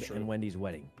That's Abe true. and Wendy's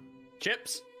wedding?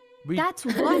 Chips. That's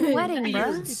one wedding,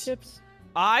 bro. Beards. Chips.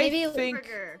 Maybe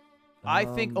I a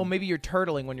think. Oh, maybe you're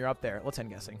turtling when you're up there. Let's end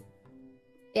guessing.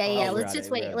 Yeah, yeah. Oh, let's got just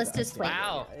it, wait. got Let's it. just wait.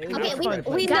 Wow. Okay,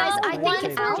 we Guys, know I think one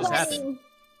it's for Alps. wedding.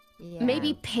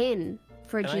 Maybe pin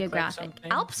for Can I click geographic.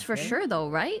 something? Alps for Okay. sure, though,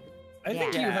 right? I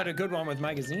think you Yeah. had a good one with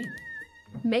magazine.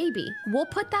 Maybe. We'll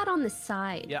put that on the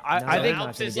side. Yeah, No, I I'm think not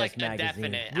Alps gonna is guess like a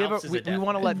magazine. definite. we, Alps is a we definite.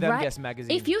 want to let them Right? guess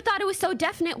magazine. If you thought it was so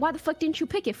definite, why the fuck didn't you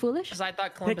pick it, foolish? Because I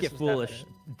thought Columbus Pick it, was foolish. definite.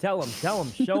 Tell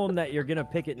him. Show him that you're gonna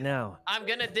pick it now. I'm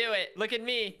gonna do it. Look at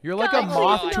me. You're like a God,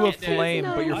 moth please to no. a flame,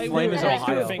 but your I flame will is break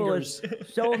your Ohio. fingers.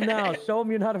 Show him now. Show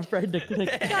him you're not afraid to click.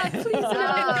 God, please It's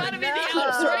gotta be the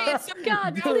Alps, right? It's so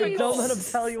God, beautiful. please. Don't let him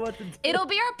tell you what to do. It'll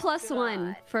be our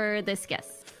 +1 for this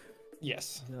guess.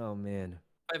 Yes, Oh man.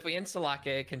 If we insta-lock it,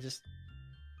 it can just...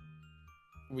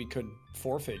 we could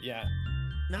forfeit. Yeah.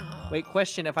 No. Wait,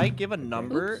 question. If I give a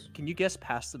number, can you guess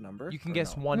past the number? You can or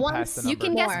guess no? one Once past the number. You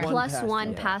can guess More. One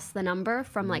 +1 past, past, yeah. the number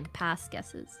from like past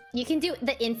guesses. You can do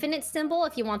the infinite symbol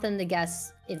if you want them to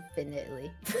guess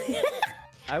infinitely.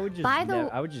 I would just By the-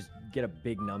 I would just get a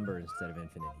big number instead of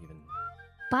infinite even.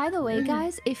 By the way,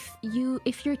 guys, if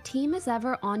your team is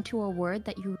ever onto a word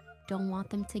that you don't want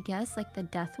them to guess, like the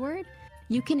death word,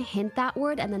 you can hint that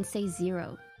word and then say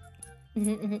 0.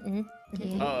 Yeah.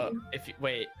 If you...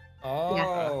 Wait.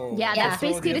 Oh. Yeah, Yeah. that's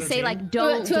basically So the to other say team? like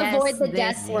don't to guess avoid the this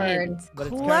death word. hint. But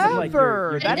it's kind of like Clever.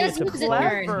 you're That doing is it to use it both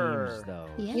clever. teams, though.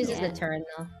 Yeah. Uses the turn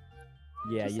though.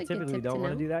 Yeah, Just you a good typically tip to don't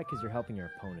want to know. do that because you're helping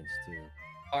your opponents too.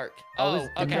 Arc. this Oh, is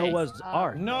okay. Noah's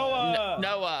Ark. Noah.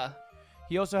 Noah.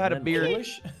 He also had a And then beard.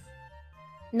 Foolish?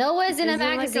 Noah's in a Is it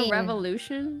magazine. like a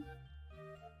revolution?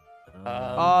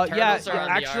 Yeah, Turtles are on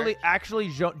the actually,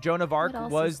 Joan of Arc What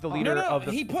else was is the on? leader No, of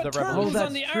the, he put the turtles Oh, revolution.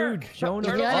 on that's the true. ark. Joan of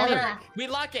Turtles on Yeah. the Arc. ark. We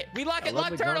lock it. We lock I it. love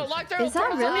Lock the turtle. gunship. Lock turtle. Is that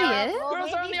Turtles on the really ark. it?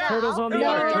 Turtles on the ark. Turtles on the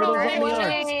ark. Turtles on the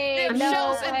ark. They have No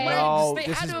shells and way. legs. No, They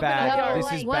this had is to have bad. been This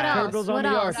on is What bad. else? Turtles on What the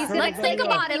else? ark. Turtles Let's on think the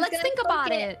ark. about it. Let's think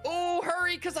about it. Oh,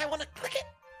 hurry, because I want to click it.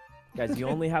 Guys, you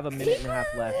only have a minute and a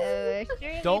half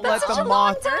left. Don't That's let the such a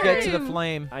moth long get to the time.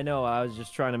 flame. I know. I was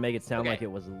just trying to make it sound Okay. like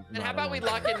it was. And how about we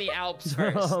lock in the Alps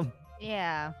first? first?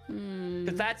 Yeah.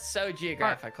 Because that's so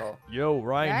geographical. Yo,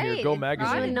 Ryan here. Right, Go it's I don't even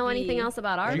magazine. know anything else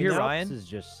about art. Did you hear Alps Ryan? is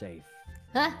just safe.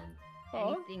 Huh?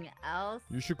 Anything else?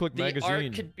 You should click The magazine.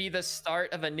 arc could be the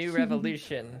start of a new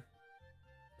revolution.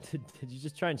 Did you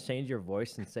just try and change your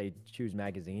voice and say choose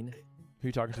magazine? Who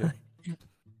you talking to?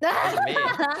 Wasn't me.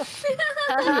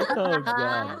 Oh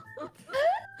god.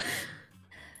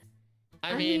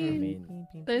 I I mean, mean,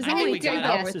 There's I think only we two got that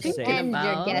Alps we're is thinking safe. And you're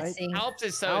about. guessing. Alps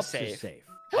is so Alps safe. is safe.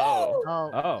 Oh.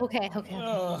 Oh. Oh. Okay.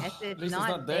 Ugh, Guess at it's least not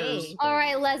it's not theirs. safe. All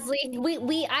right,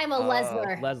 Leslie. I'm a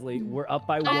Lesler. Leslie, we're up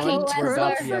by I'm one. a We're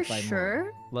about to Lesler be for up by more.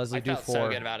 sure. Leslie, I do felt 4. so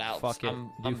good about Alps. Fuck it. I'm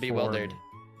Do 4. bewildered.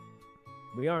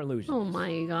 We aren't losing. Oh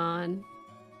my god.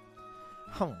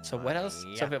 Oh So what else?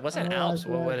 So if yeah. it wasn't Alps,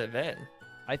 what would it have been?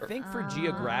 I think for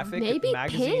geographic maybe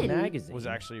magazine Pin. Magazine. was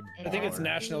actually. I think it's baller.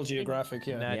 National Geographic.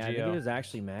 Yeah. Nat Yeah, I think Geo. it was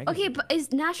actually magazine. Okay, but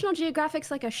is National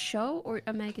Geographic's like a show or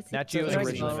a magazine? Nat Geo is Magazine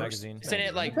originally first. magazine. Isn't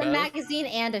it like It's a both? magazine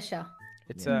and a show.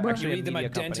 It's Yeah. actually a Read them media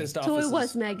at company. dentist Toy offices.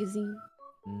 Was magazine.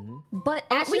 Mm-hmm. But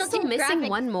aren't we National still missing Geographic.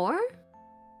 one more?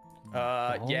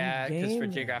 Yeah, because for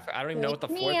game? geographic, I don't even know what the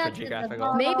Take me fourth out for to the geographical.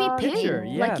 ball. Maybe pin. Picture,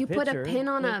 yeah, like you put a picture. pin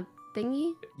on a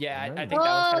thingy. Yeah, I think that Oh,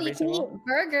 was kind you of can reasonable. eat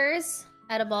burgers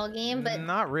at a ball game, but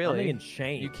Not I'm really. thinking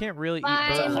chain. You can't really eat buy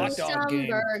burgers. hot me dog some game.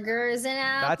 burgers and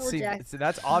That's Applejack.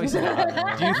 that's obviously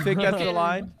not. Do you think that's the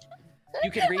line?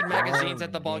 You can read magazines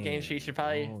at the ball game, so you should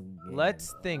probably. Ball game.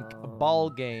 Let's think. Ball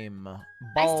game.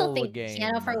 I still Ball think game.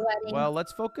 piano for wedding. Well,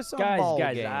 let's focus on Guys, ball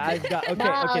guys, game. I've got okay.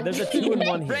 Ball There's a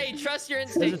 2-in-1 here. Ray, trust your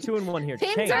There's a instinct. 2-in-1 here.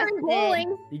 Pins Chain. are in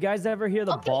bowling. You guys ever hear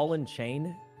the Okay. ball and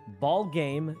chain? Ball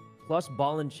game plus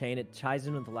ball and chain. It ties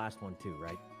in with the last one too,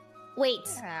 right? Wait,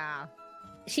 Yeah.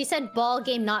 she said ball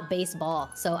game, not baseball.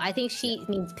 So I think she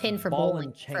means pin for Ball bowling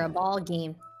and chain. for a ball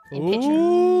game and pitcher.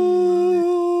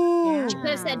 Ooh. She could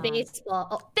have said baseball.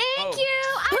 Oh, Thank Oh. you.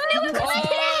 I knew it was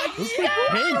Who's the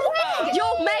pin? Yo,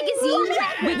 magazine.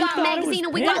 We got thought it magazine was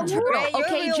and we got pin? turtle. Ray, you're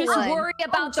Okay, the just one. worry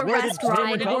about the Where did rest, Jim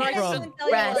Ryan. come Worry- from?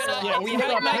 Rest. Yeah, we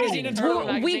had magazine and turtle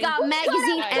magazine. We got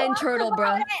magazine and turtle,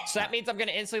 bro. So that means I'm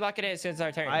gonna instantly lock it in as soon as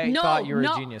our turn. I No, thought you were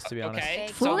no. a genius, to be honest. Okay.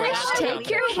 So Foolish, we're not- take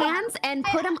your hands and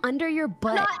put them under your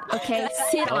butt. Okay,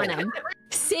 sit on them.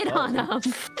 Sit on them.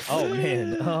 Oh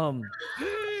man.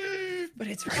 But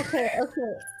it's okay.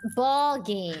 Ball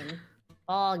game.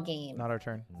 Ball game. Not our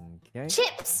turn. Okay.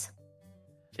 Chips.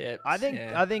 Chips, I think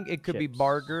yeah. it could be Chips.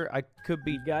 burger. I could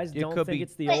be. You guys it don't could think be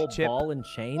it's the old chip. ball and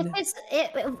chain?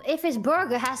 If it's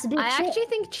burger, it has to be. I chip. actually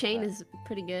think chain is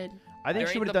pretty good. I think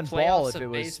she During would have the done ball playoffs if of it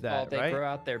was baseball, that, they right? grow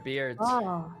out their beards.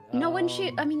 Oh. You know when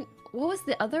she? I mean, what was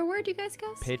the other word you guys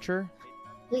guessed? Pitcher.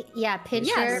 Yeah,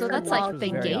 pitcher. Yeah, so that's Ball like was the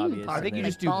very game obvious, part. I think you Like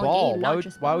just do ball ball. game, Why not would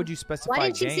just why ball. would you specify Why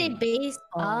didn't you say game? baseball?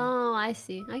 Oh, I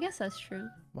see. I guess that's true.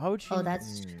 Why would she? Oh,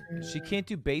 that's true. She can't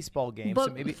do baseball games, so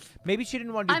But- maybe she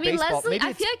didn't want to do I mean, baseball. Leslie. Maybe I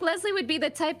it's, feel like Leslie would be the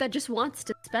type that just wants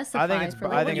to specify it's- for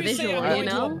I like think a it's- When you say visual. I'm You going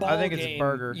to a know? ball I think it's game,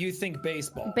 burger. You think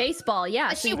baseball. Baseball, yeah.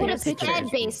 But so she you would can have picture said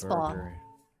it. baseball.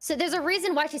 So there's a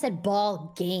reason why she said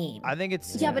ball game. I think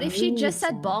it's. Yeah, but if she just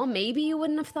said ball, maybe you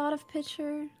wouldn't have thought of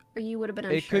pitcher, or you would have been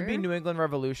unsure. It could be New England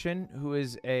Revolution, who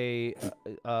is a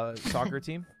soccer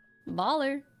team.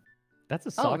 Baller. That's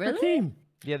a soccer really? team.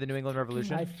 Yeah, the New England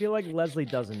Revolution. I feel like Leslie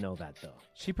doesn't know that though.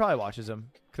 She probably watches them.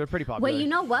 They're pretty popular. Wait, you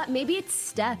know what? Maybe it's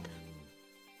step.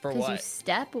 For Because you what?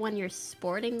 step when you're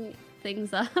sporting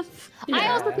things up. I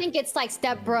also think it's like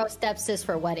step bro, step sis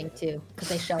for wedding too, because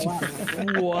they show up.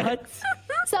 What?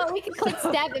 So we can click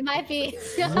step. It might be.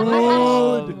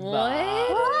 What?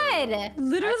 What?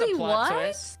 Literally That's a plot what?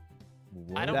 twist.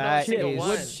 I don't know a That single is- one.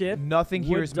 Wood chip. Nothing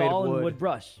here wood is made of doll and wood. wood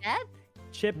brush. Step?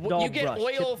 Chip W- doll You get brush. oil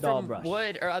chip doll from brush.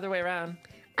 wood or other way around.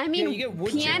 I mean, you get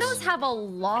wood pianos chips. have a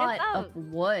lot about- of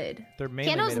wood. They're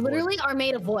mainly Pianos made of wood. literally are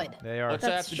made of wood. They are. What's that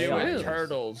have That's to do true. with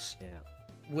turtles? Yeah.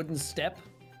 Wooden step?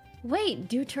 Wait,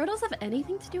 do turtles have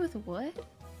anything to do with wood?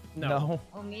 No.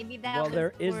 Oh, maybe that Well, was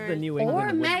there is the for- New Or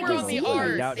England. wood They were on the magazine. doll. I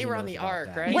ark. doubt They he were on knows the about ark,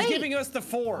 that. right? He's Wait. giving us the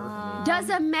 4. Does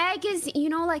a magazine, you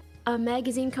know, like a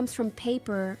magazine comes from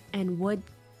paper and wood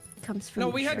comes from No,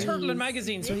 we had trees. turtle and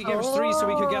magazine, so he gave us 3 so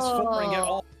we could guess 4 and get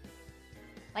all.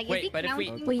 Like, Wait, is he but if we-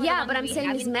 counting Well, for yeah, the but one I'm we saying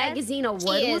is haven't guessed? magazine a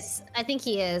wood? He is. I think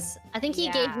he is. I think he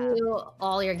gave Yeah. you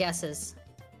all your guesses.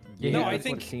 Yeah, No, that's I what it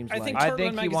think seems I like. think I turtle think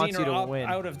and he magazine wants you to are win.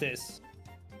 out of this.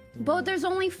 But there's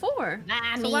only 4. Buy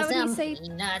So me why would he some say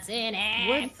peanuts in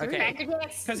wood it. fruit? Okay.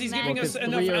 Because he's Well, giving us 'cause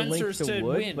enough 3 are linked answers to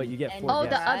wood, win. but you get And- 4 Oh, the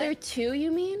guesses. other 2,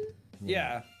 you mean?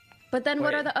 Yeah. But then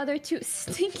what Wait. are the other 2?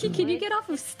 Stinky, can you get off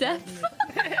of Steph?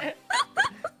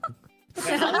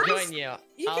 I'll join you.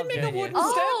 You I'll can make a join you. wooden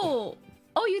Oh!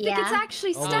 Oh, you think it's Yeah.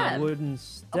 actually Oh, Steph? wooden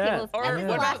step. Or That's what the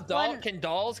about last doll? one. Can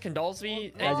dolls be Guys,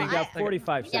 you anything? got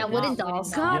 45 Yeah, seconds. wooden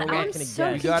dolls. God, You don't I'm get to so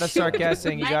You guess. gotta start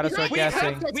guessing. You gotta start We guessing.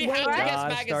 have, we have to Gotta guess start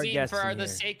magazine for guessing the here.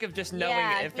 sake of just knowing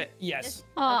Yeah, if it. Yes.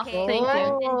 Oh, Okay. thank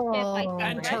you. Oh.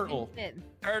 And turtle.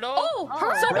 Turtle. Oh,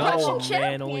 Oh. so Bro, brush Oh and chip?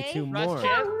 man, only Okay. 2 Brush more.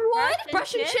 chip. What? Brush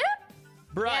Brush and and chip?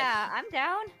 Brush. Yeah, I'm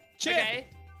down. Chip. Okay.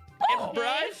 And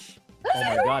brush. Oh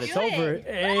my god, it's Good. over.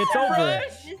 It's over.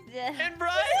 Brush. Just, And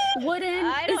brush. Wooden?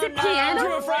 I Is don't it know. I'm too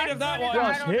piano? afraid of that one.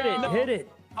 Brush, hit it, hit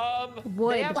it.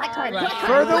 Wood. Black card. Right. Black card.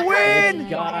 For the Black card. win! It's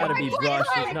gotta be brush.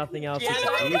 There's nothing else you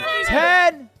can do.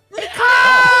 10. It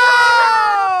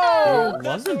Oh!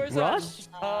 wasn't brush?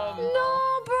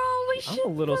 No, bro, we I'm should a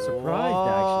little know. surprised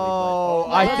Oh,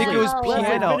 actually. I think it was Leslie,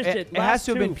 piano. finish It it. has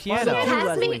to have been Last two. piano. It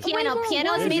has to be Leslie. Piano. Wait, Piano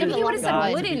what? is made of You would have said gotta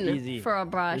be wooden easy. for a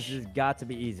This brush. has got to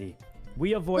be easy.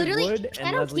 We avoid Literally, wood and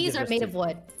piano Leslie keys gives are us made 2. of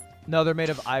wood. No, they're made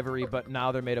of ivory, but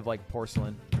now they're made of like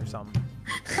porcelain or something.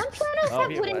 Some pianos have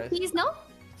maybe it wooden was. keys, no?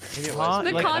 Maybe it Huh? was.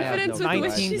 The Like, confidence with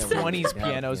which she said 1920s that.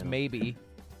 pianos, Yeah. maybe.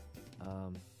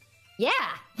 Yeah.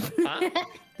 Huh?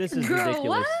 This is Girl,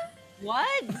 ridiculous. What?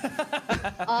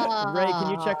 Ray, can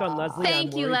you check on Leslie?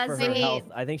 Thank I'm you, worried for her Leslie. health.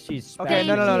 I think she's. Okay, spazzing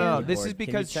no. on the This is keyboard. Can you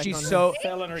because check she's on her? so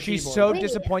Fell on her she's keyboard. so Wait,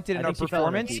 disappointed in I her think she fell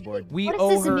on her performance. keyboard. We What owe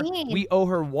does this her. mean? We owe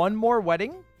her one more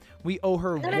wedding. We owe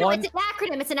her No, one. it's an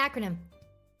acronym. It's an acronym.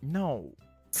 No.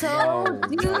 So, No, I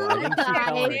think she fell on her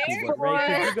guys, keyboard.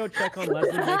 Ray, could you go check on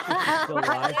Leslie? Make sure she's still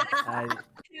alive.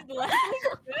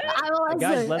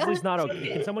 Guys, Leslie's not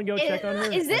okay. Can someone go check on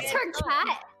her? Is this her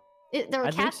cat? There were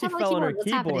I think cats she on the fell on her keyboard.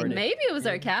 What's happening? keyboard. Maybe it was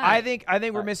our cat. I think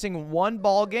we're missing one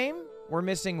ball game. We're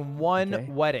missing one Okay.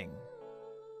 wedding.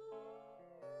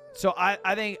 So I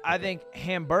think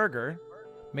hamburger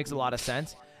makes a lot of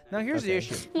sense. Now here's the Okay.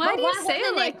 issue. Why do you say it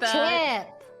wasn't like that?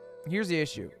 Chip? Here's the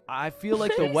issue. I feel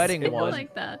like the Why do you wedding say it one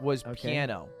like that? was Okay.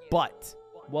 piano, but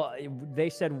Well, they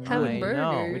said wood. Hamburger. I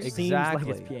know Burgers. It seems like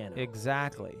exactly. it's piano.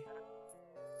 Exactly.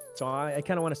 So I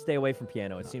kind of want to stay away from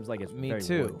piano. It seems like it's Me very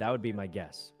too. wood. That would be my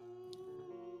guess.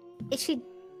 Did she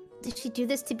do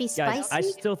this to be Guys, spicy? I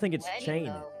still think it's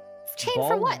chain. Chain ball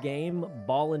for what? game,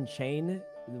 ball and chain,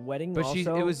 the wedding But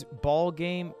also. it was ball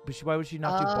game. But why would she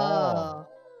not do ball?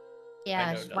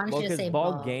 Yeah, know why don't well, you just because say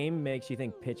ball game makes you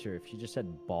think pitcher. If she just said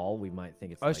ball, we might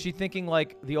think it's. Oh, like, is she thinking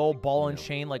like the old ball and know.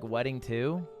 chain like wedding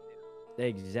too?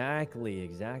 Exactly.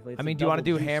 It's I mean, a do you want to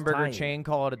do double juice hamburger tie-in. chain?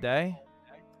 Call it a day.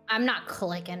 I'm not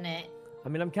clicking it. I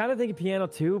mean, I'm kind of thinking piano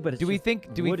too, but it's Do we just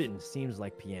think- do we- wooden seems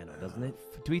like piano, doesn't it?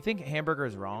 Do we think hamburger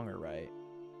is wrong or right?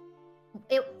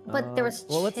 But there was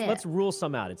Well, chip. let's rule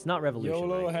some out. It's not revolution.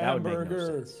 YOLO right? That would make no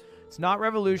hamburger. sense. It's not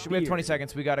revolution. We have 20 Beer.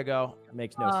 seconds. We gotta go.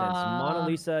 Makes no sense. Mona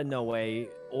Lisa, no way.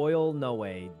 Oil, no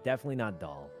way. Definitely not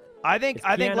doll. I think It's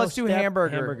let's piano do step,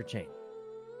 hamburger. Hamburger chain.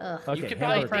 Ugh. Okay, You could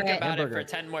probably hamburger. think about hamburger. it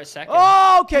for 10 more seconds.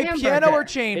 Oh, okay. Hamburger. Piano or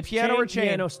chain? It's Piano or chain, chain?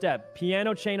 piano step.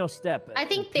 Piano chain or step. I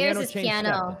think theirs is chain,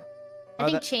 piano. step. I Oh,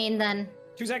 think that- chain then.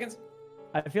 2 seconds.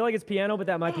 I feel like it's piano, but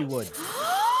that might be wood.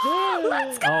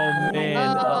 Let's go. Oh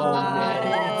man. Oh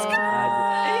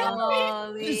man.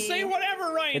 Holy. Just say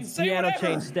whatever, Ryan. It's say piano whatever.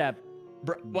 chain step.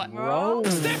 What? Bro.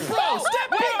 Step bro. Step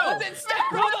bro. Was it step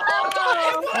bro the whole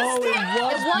time? Oh, it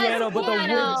was was piano, but the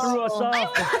piano. wood threw us off.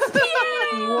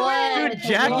 What? Dude,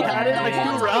 Jack had it like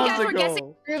Yeah. 2 rounds You guys were guessing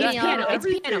ago. It's Jack piano. had It's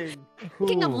piano. everything.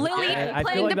 Thinking of Ooh, Lily I feel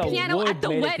playing like the piano wood at the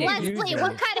made it wedding. confusing. Leslie,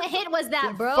 what kind of hit was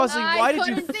that, bro? Fuzzy, why did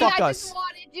you couldn't think, fuck I us? just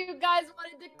wanted you guys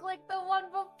wanted to click the one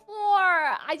before.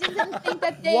 I just didn't think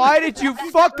that they. Why did you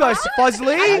fuck us, I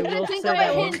Fuzzly? will didn't think say of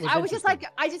that a one hint. was I was just interesting.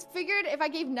 like, I just figured if I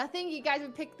gave nothing, you guys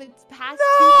would pick the past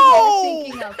No!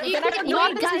 two things I was thinking of. But then I You forgot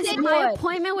know, that guys, you said my wood.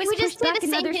 appointment was We just pushed say back the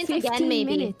same another hint 15 again,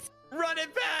 maybe. minutes. Run it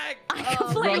back! I can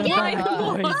play run it one back,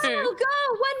 more. boys. Go,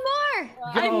 one more.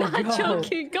 I'm Go, not go.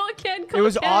 joking. Go, Ken. Go, It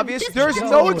was Ken. obvious. Just There's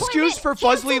cancel no the excuse for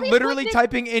appointment. Fuzzly Cancel the literally appointment.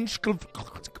 typing inch.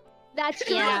 That's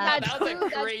true. Yeah. That's That was a true.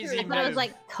 That's crazy true. But it was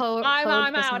like code. I'm code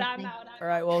out. for I'm something. out. All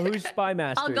right, well, who's spy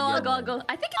master? I'll go. again, I'll then? go.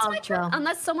 I think it's I'll my turn. go.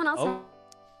 Unless someone else. Oh.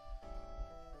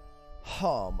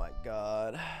 Oh my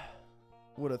god.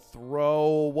 What a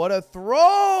throw. What a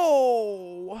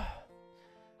throw.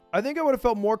 I think I would have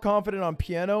felt more confident on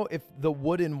piano if the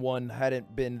wooden one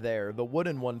hadn't been there. The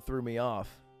wooden one threw me off.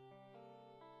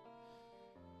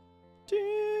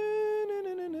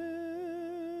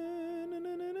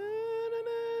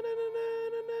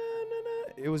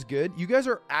 It was good. You guys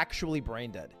are actually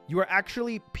brain dead. You are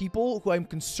actually people who I'm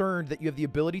concerned that you have the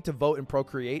ability to vote and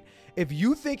procreate. If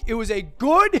you think it was a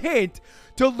good hint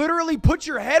to literally put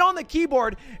your head on the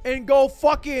keyboard and go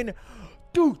fucking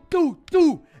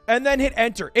do, and then hit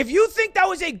enter. If you think that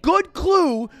was a good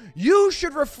clue, you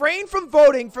should refrain from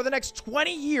voting for the next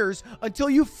 20 years until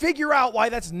you figure out why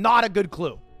that's not a good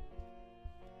clue.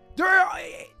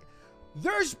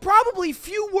 There's probably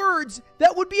few words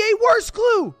that would be a worse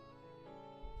clue.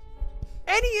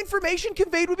 Any information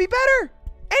conveyed would be better.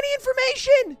 Any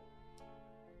information.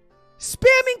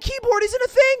 Spamming keyboard isn't a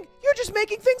thing. You're just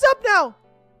making things up now.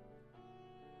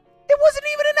 It wasn't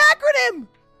even an acronym.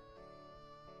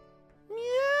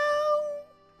 Meow.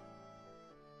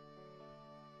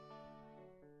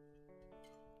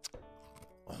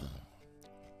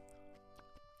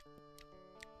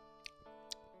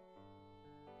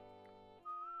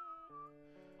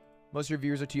 Most of your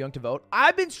viewers are too young to vote.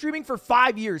 I've been streaming for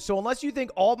 5 years, so unless you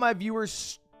think all my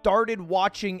viewers started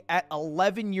watching at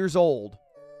 11 years old,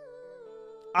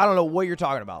 I don't know what you're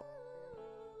talking about.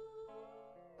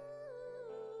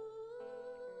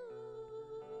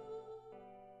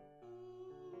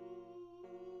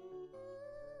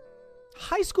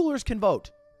 High schoolers can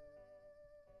vote.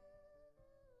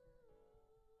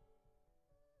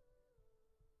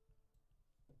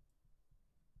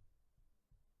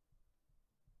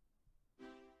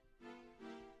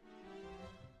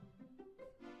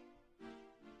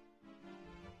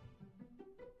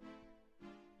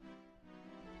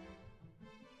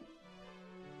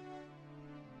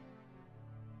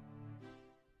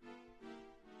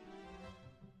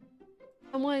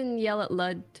 Someone yell at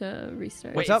Lud to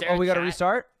restart. What's Wait, up? is there Oh, a we got to chat?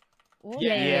 restart?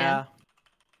 Yeah.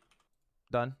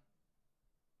 Done.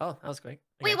 Oh, that was quick.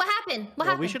 Wait, what happened? What Well,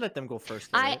 happened? we should let them go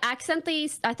first. Though, I right? accidentally,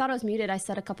 I thought I was muted. I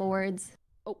said a couple words.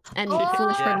 Oh. And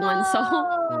Foolish heard one, so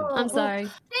I'm Oh, sorry.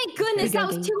 Thank goodness, that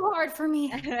was Game. too hard for me.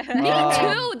 Me too.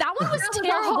 That one was That was a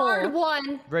terrible. hard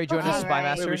one. Ray, join us, Spy Alright.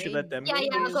 Master. Wait, we should let them. Yeah, go, yeah,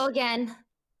 I'll please. go again.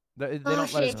 They Oh, don't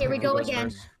let us shit, here we pick go who goes again.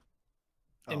 first.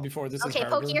 And before this Okay, is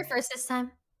harder. Pokey, you're first this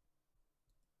time.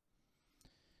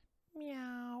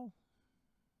 Meow.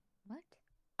 What?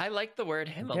 I like the word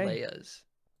Himalayas.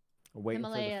 Waiting for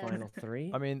Himalayas. the final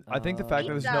 3. I mean, I think the fact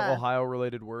that there's no Pizza.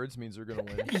 Ohio-related words means they're gonna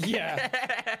win. Yeah.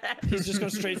 He's just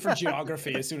going straight for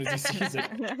geography as soon as he sees it.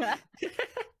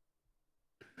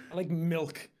 I like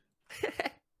milk.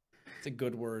 It's a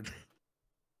good word.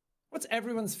 What's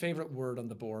everyone's favorite word on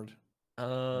the board?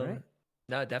 Right.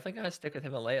 No, definitely gotta stick with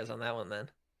Himalayas on that one then.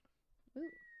 Ooh,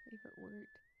 favorite word.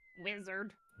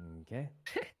 Wizard. Okay.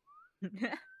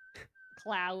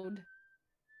 Cloud.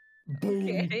 Boom.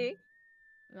 Okay.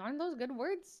 Aren't those good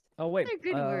words? Oh wait. They're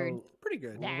good words. Pretty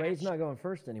good. Well, Ray's not going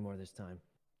first anymore this time.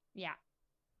 Yeah.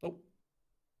 Oh,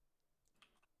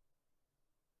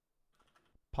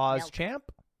 Pause, Milk. champ.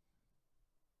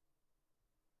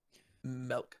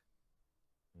 Milk.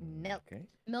 Milk. Okay.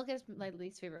 Milk is my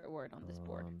least favorite word on this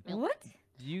board. Milk. What?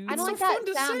 You. I don't so like that fun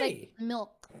to sound say. like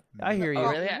milk. I hear you. Oh,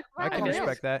 really? I can milk.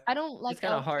 respect that. I don't like It's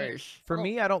kind of LP. harsh. For Oh.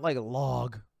 me, I don't like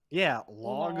log. Yeah,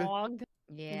 log. Log.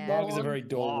 Yeah. log is a Log. very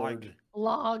dull Log. word.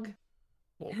 Log.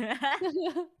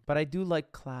 But I do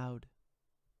like cloud.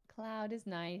 Cloud is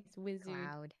nice. Wizard.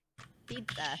 Cloud.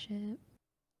 Pizza. Shit.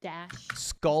 Dash.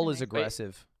 Skull is Wait.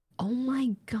 aggressive. Oh my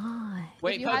god.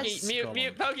 Wait, you had Pokey, mute, skull.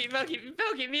 mute,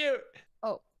 Pokey, mute.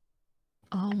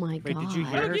 Oh my Wait, god. did you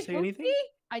hear her say anything?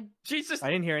 She's just. I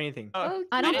didn't hear anything. Oh,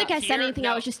 I don't didn't think I said hear- anything. I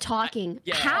no. was just talking.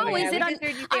 Yeah. How Oh, is yeah, it we on? just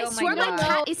heard you say, I "Oh my swear my God."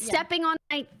 cat is Yeah. stepping on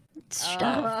my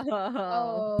stuff,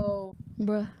 Oh.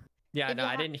 bruh. Yeah, If no, you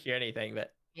I ha- didn't hear anything,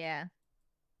 but Yeah.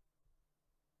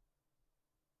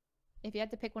 If you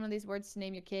had to pick one of these words to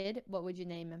name your kid, what would you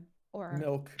name him? Or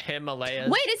Milk. Himalayas.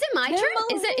 Wait, is it my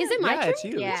turn? Is it my Yeah, turn? it's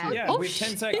you. Yeah. It's you. Yeah, Oh, we have 10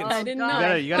 shit. seconds. I didn't know.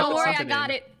 God. You gotta Don't put worry, I something got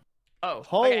in. it. Oh,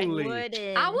 okay. Holy.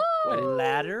 Wooden. Ow!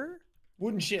 Ladder?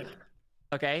 Wooden ship.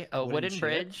 Okay, a Wooden wooden ship?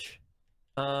 bridge.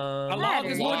 A log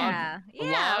is wooden. Yeah.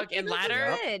 Yeah. Log and those are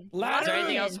ladder? good. Ladder. Is there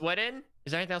anything Wooden. else wooden?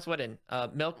 Is there anything else wooden?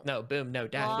 Milk? No. Boom? No.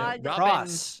 Dash? Log. No. Robin?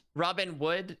 Cross. Robin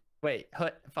Wood? Wait.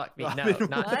 Hood? Fuck me. No. Robin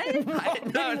Not. What?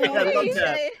 no. Yeah, No. love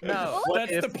that. No. What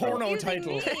That's if, the though? porno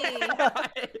Confusing title.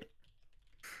 me.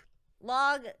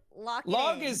 Log. Lock it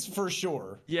Log in. is for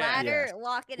sure. Yeah. Ladder.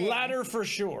 Lock it in. Ladder for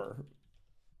sure.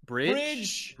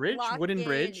 Bridge? Bridge? Lock Wooden it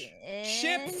bridge?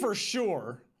 Ship in. for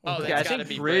sure. Oh, Okay, that's I gotta think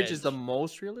be bridge is the bridge.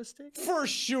 most realistic. For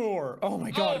sure. Oh my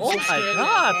god. Oh I'm my so scared.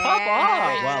 God, pop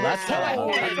off! Wow, that's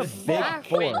Oh, that's a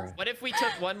big Wait, 4. what if we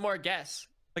took one more guess?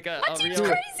 Like a That's real.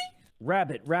 crazy.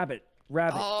 Rabbit, rabbit,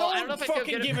 rabbit. Oh, I don't know Don't if I feel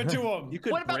fucking good. give it to him. You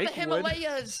could What about the break wood.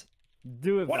 Himalayas?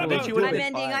 Do it. What for about me. you would've I'm been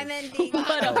ending. fine. I'm ending.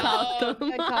 What about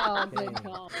Good them? call. Good Okay.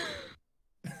 call.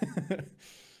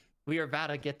 We are about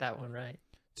to get that one right.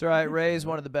 It's all right. Ray is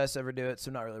one of the best to ever do it, so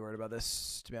I'm not really worried about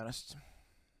this, to be honest.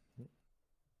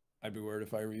 I'd be worried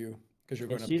if I were you, because you're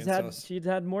going And up she's against had us. she's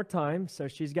had more time, so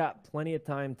she's got plenty of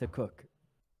time to cook,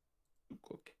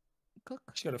 Cook.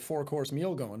 She's got a 4-course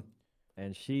meal going.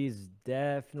 and she's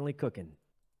definitely cooking.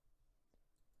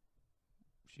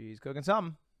 She's cooking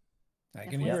something. I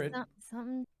can hear it.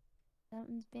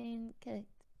 Something's being cooked.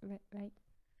 Right.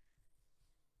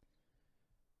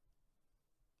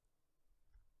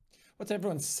 What's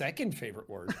everyone's second favorite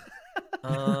word?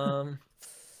 Probably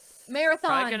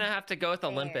Marathon. gonna have to go with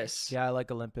Olympus. Yeah, I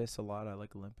like Olympus a lot. I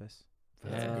like Olympus.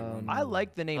 That's a good one. I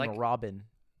like the name like- Robin.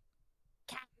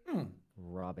 Hmm.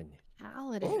 Robin.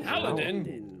 Paladin. Oh,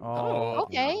 Paladin. Oh,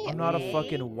 Okay. I'm not a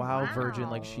fucking WoW virgin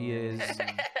like she is.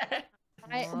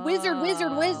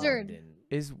 Wizard.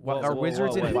 Is Whoa, are whoa,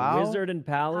 wizards whoa, in wait. WoW? Wizard and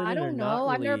paladin. I are don't not know.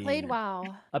 I've never really- played WoW.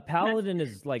 A paladin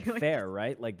is like fair,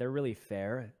 right? Like they're really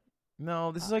fair.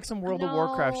 No, this is like some World of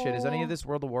Warcraft shit. Is any No. of this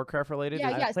World of Warcraft related?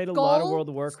 Yeah, Is- yeah. I've played a lot of Skull? World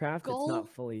of Warcraft. It's Skull? not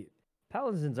fully.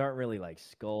 Paladins aren't really like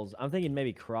skulls. I'm thinking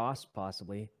maybe cross,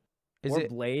 possibly. Is or it?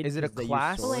 blade. is it a 'cause they use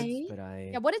class? swords, Blade? but I.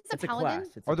 Yeah, what is the it's a paladin?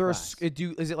 class. It's Are a there class.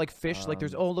 is it like fish? Like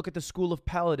there's oh look at the school of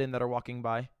paladin that are walking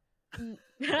by. No,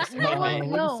 I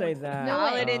wouldn't no. say that. No way.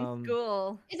 Paladin Um,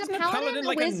 school. Is a Isn't a paladin, paladin a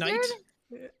like a wizard? knight?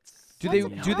 Do What's they a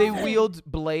do they paladin? wield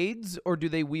blades or do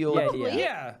they wield? Yeah, Probably.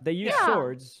 Yeah. They use Yeah.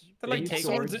 swords. They're They like use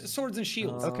take swords and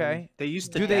shields. Okay. They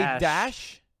used to Do they dash.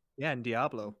 dash? Yeah, in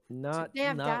Diablo. Not They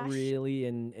have not dash? really,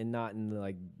 and not in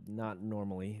like not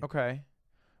normally. Okay.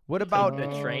 What about the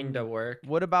train to work?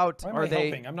 What about Why am are I they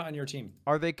helping? I'm not on your team.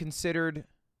 are they considered?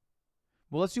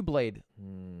 Well, let's do Blade.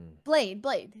 Blade.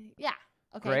 Yeah.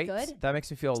 Okay, Great. good. That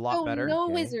makes me feel a lot So better. no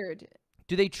Okay. wizard.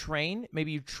 Do they train?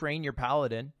 Maybe you train your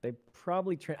paladin. They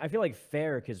probably train. I feel like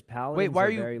fair because paladins. Wait, why are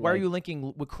you very, why are like, you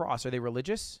linking with cross? Are they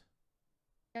religious?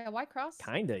 Yeah, why cross?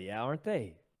 Kinda, yeah, aren't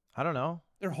they? I don't know.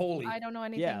 They're holy. I don't know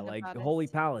anything Yeah, like about it. holy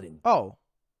paladin. Oh,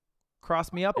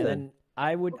 cross me up And then. then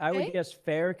I would Okay. guess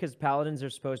fair because paladins are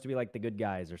supposed to be like the good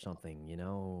guys or something, you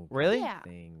know? Really? Yeah.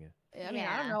 Thing. I mean, I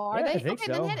don't Yeah. know. Are Yeah, they? I think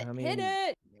okay, so. then hit it. I hit mean,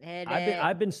 it. Hit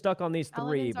I've been stuck on these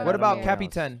three. Paladins but are What I don't about know Cappy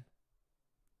else. 10?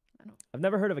 I've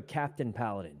never heard of a captain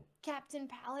paladin. Captain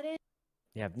Paladin.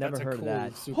 Yeah, I've never That's a heard cool of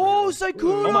that. superhero. Oh,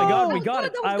 Sykkuno! Oh my god, we got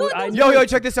That it. was good, that was Yo,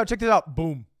 check this out. Check this out.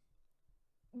 Boom.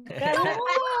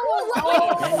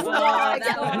 Oh my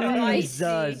God.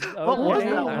 Jesus. What was Okay.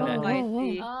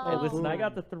 that? Hey, listen, I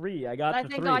got the three. I got I the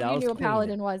thank three. God that you was knew a clean.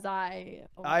 paladin was. I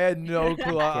I had no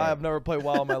clue. Okay. I've never played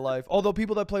WoW in my life. Although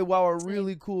people that play WoW are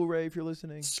really cool, Ray, if you're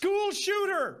listening. School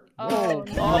shooter. Oh, Oh,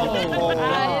 no.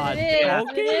 God. It is.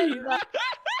 Okay. It is.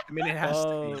 I mean, it has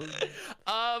to be.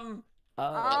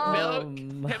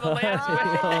 Himalayas.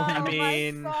 I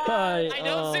mean, I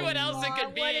don't see what else it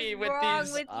could be with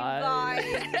these. with you guys?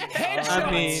 Headshot.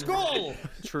 I mean- Skull.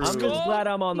 true. I'm just glad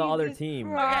I'm on the other Jesus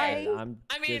team. Christ. I'm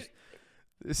I mean, just,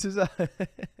 This is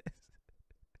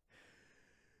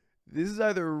this is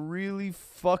either really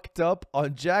fucked up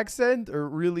on Jack's end or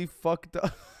really fucked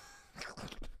up.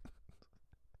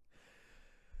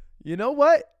 You know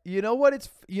what? You know what?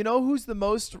 You know who's the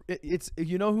most?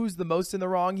 You know who's the most in the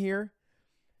wrong here?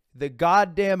 The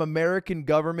goddamn American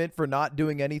government for not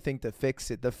doing anything to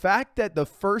fix it. The fact that the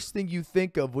first thing you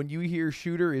think of when you hear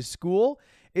shooter is school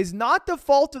is not the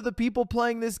fault of the people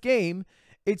playing this game.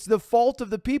 It's the fault of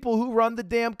the people who run the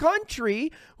damn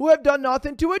country who have done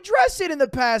nothing to address it in the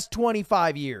past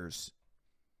 25 years.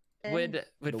 would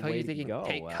The Pokey way to thinking go,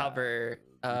 take cover?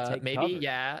 take Maybe cover.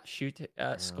 yeah. Shoot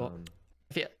skull.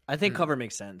 I think cover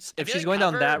makes sense. If feel she's like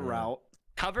going down that cover- route,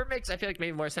 Cover makes I feel like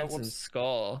maybe more sense than whoops.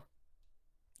 skull.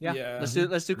 yeah, let's do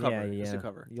cover. yeah, yeah. Let's do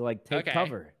cover. You like take Okay.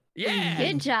 cover. Yeah.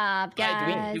 Good job,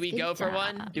 Alright, guys. do we Good go for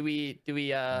one? job. Do we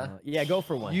Yeah, go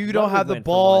for one. You don't Ludwig have the went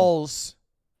for one. balls.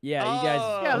 Yeah, you guys.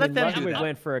 Oh. Yeah, I let mean, them do Ludwig that.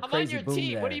 went for a I'm on crazy your boom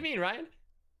team. there. What do you mean, Ryan?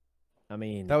 I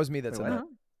mean, That was me that said Uh-huh. that.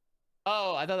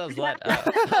 Oh, I thought that was Let.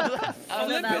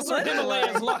 Olympus or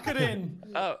Himalayas, lock it in.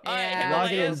 Oh, Yeah.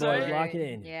 lock it in, Himalayas, boys. right? Lock it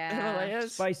in. Yeah.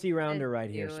 Himalayas. Spicy rounder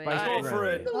right here. do it. Spicy Go for rounder.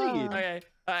 it. Okay.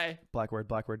 Bye. Blackboard,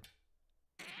 blackboard.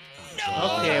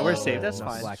 Okay, we're safe. That's No,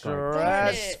 fine. black card.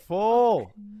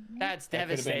 Stressful. That's That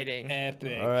could've been devastating.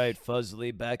 Epic. All right,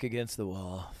 Fuzzly back against the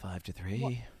wall.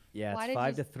 5-3. Yeah, Why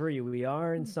it's did 5-3. We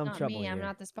are in some not trouble me. here. I'm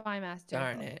not the spy master.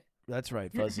 Darn it. That's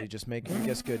right, Fuzzly. Just making you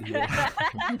guess good here.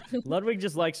 Ludwig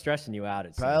just likes stressing you out.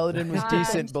 It seems. Paladin was I'm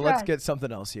decent, but let's stressed. get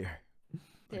something else here.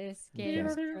 This game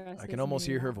Okay. stresses I can almost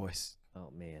me hear her out. voice. Oh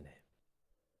man.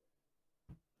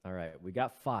 All right, we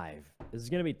got 5. This is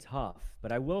gonna be tough,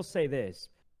 but I will say this: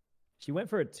 she went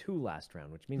for a 2 last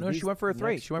round, which means No, she these went for a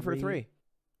 3. next She went for a 3.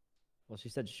 Well, she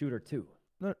said shooter 2.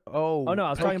 No, oh, Oh no,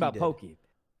 I was talking about did. Pokey.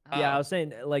 Yeah, I Oh. was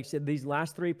saying like these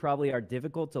last 3 probably are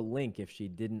difficult to link if she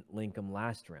didn't link them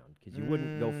last round because you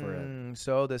wouldn't go for a.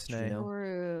 So this You name. know?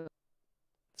 True.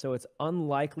 So it's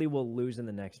unlikely we'll lose in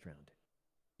the next round.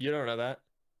 You don't know that.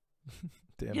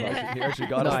 Damn, he actually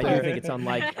got No, us I there. do think it's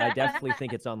unlikely. I definitely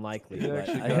think it's unlikely. You but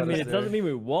actually I got mean, us it doesn't there. mean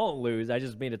we won't lose. I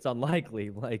just mean it's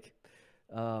unlikely. Like,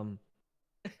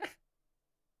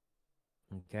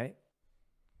 okay.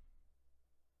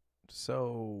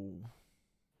 So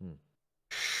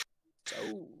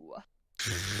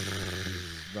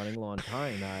Running low on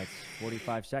time. It's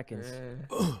 45 seconds.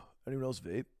 anyone else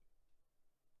vape?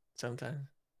 Sometimes.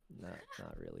 Not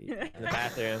really. In the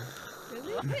bathroom.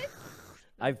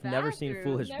 I've never seen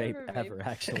Bathroom, Foolish never Vape vape. ever,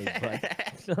 actually. But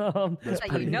That's how you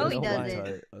pretty know good. he That's pretty doesn't.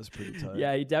 tight. That's pretty tight.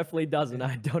 yeah, he definitely doesn't.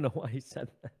 I don't know why he said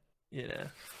that. You know.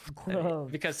 I mean,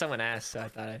 because someone asked, so I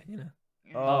thought,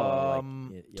 Oh,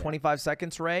 25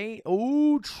 seconds, Ray.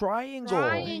 Oh, triangle.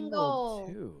 Triangle.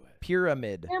 Two.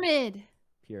 Pyramid. Pyramid.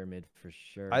 Pyramid for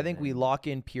sure. I think we man. lock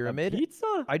in A pyramid.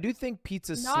 pizza? I do think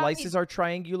pizza Not slices are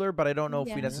triangular, but I don't know if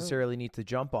we Yeah. necessarily need to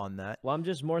jump on that. Well, I'm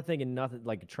just more thinking nothing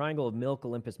like a triangle of milk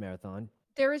Olympus marathon.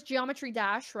 There is Geometry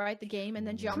Dash, right? The game, and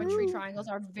then geometry triangles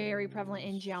are very prevalent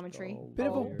in geometry.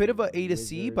 Bit of a A to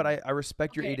C, but I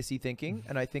respect your A Okay. to C thinking,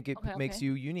 and I think it Okay, makes okay.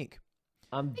 you unique.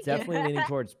 I'm definitely leaning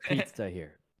towards pizza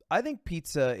here. I think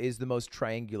pizza is the most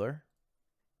triangular.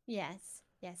 Yes.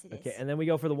 Yes, it is. Okay, and then we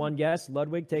go for the one guess.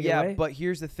 Ludwig, take it Yeah, away. but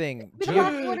here's the thing. It could be the Geo-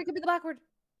 backward. It could be the backward.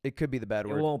 It could be the bad It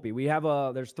word. won't be. We have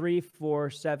there's 3, 4,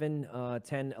 7,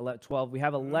 10, 11, 12. We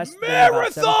have a less than about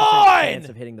 7% Marathon! chance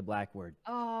of hitting the black word.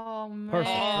 Oh man. Perfect.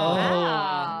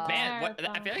 Wow. Man, what,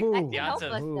 I feel like Ooh. the odds Help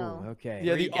of us, Ooh, though. okay.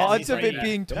 Yeah, the Yeah, odds of it yeah.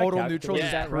 being Did I total calculate neutral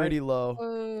is that pretty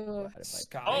low.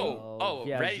 Sky. Oh,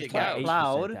 Yeah, ready it's to about go. 8%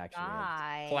 Cloud. actually.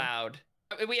 Sky. Cloud.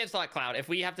 We have slot Cloud. If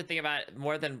we have to think about it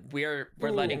more than we're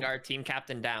letting our team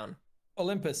captain down.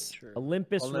 Olympus.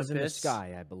 Olympus was in the Olympus.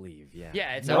 sky, I believe. Yeah.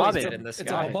 Yeah, it's Robin. always been in the It's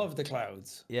sky. above the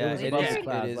clouds. Yeah, it was it above is. the It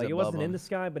clouds. is Like it above wasn't in them. the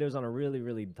sky, but it was on a really,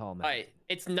 really tall mountain. Right.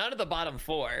 It's none of the bottom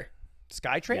 4.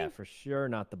 Skytrain? Yeah, for sure,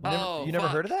 not the You bottom. never, Oh, you never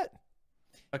heard of that?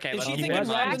 Okay, Is let's she keep thinking in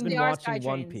Wes mind. has been They are watching Skytrains.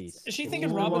 One Piece. Is she thinking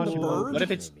He's Robin the watching One Bird? Piece, What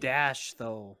if it's maybe. Dash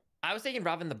though? I was thinking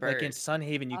Robin the Bird. Like in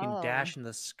Sunhaven, you can Oh. dash in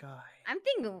the sky.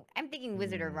 I'm thinking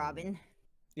Wizard or Robin.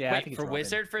 Yeah, I Wait, think it's for Robin.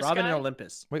 Wizard for Robin and Sky?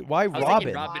 Olympus. Wait, why I was Robin?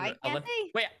 thinking Robin. Why can't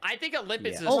they? Wait, I think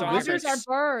Olympus Yeah. is a Oh, stronger. wizards Wizards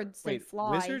are birds. They Wait,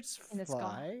 fly wizards in the fly?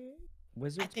 sky.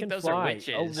 Wizards think can those are fly.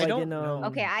 witches. Oh, I like don't in, know.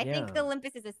 Okay, I think yeah. the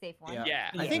Olympus is a safe one. Yeah. Yeah.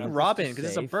 I think Olympus Robin, is because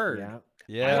it's a safe, bird. Yeah.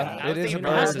 Yeah, I was it is a thinking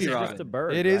it has to bird. be It's Robin. just a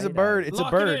bird. It is a right? bird. It's a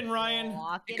Lock bird. it in, Ryan.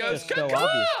 Lock It it goes in. so Sykkuno!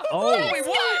 obvious. Oh, Oh. we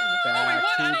won! Back I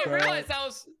to didn't back. realize that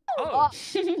was. Oh,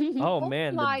 Oh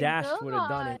man, the my dash would have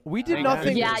done God. it. We did Thank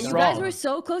nothing Yeah, goodness. you wrong. guys were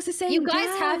so close to saying You guys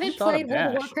dash. haven't Shut up, played World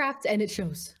of Dash. Warcraft, and it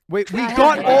shows. Wait, we I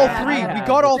got have- all I three. have- We Yeah,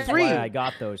 got all that's three. why I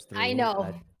got those 3. I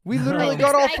know. We literally Oh,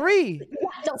 got all Psych- 3.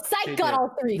 No, Psych They got did.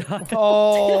 all 3.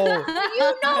 Oh.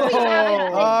 You know we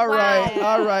haven't. All right,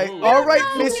 all right, all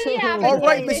right, Miss. we haven't All right,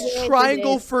 played Miss it.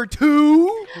 Triangle for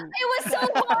 2. It was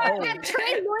so hard. That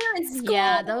train lawyer in school.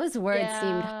 Yeah, those words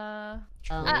seemed. Yeah.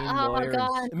 Oh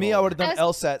god. Me, I would have done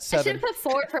LSAT I should 7. put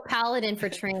 4 for Paladin for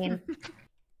train.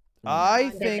 I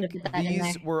They think could've put that in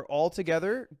these there. were all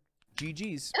together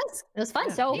GGs. It was fun.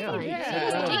 So Yeah. fun.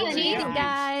 Yeah. GG,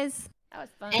 guys. That was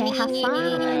fun. Any- Have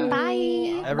fun.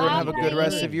 Bye. Everyone have a good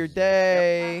rest of your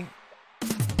day.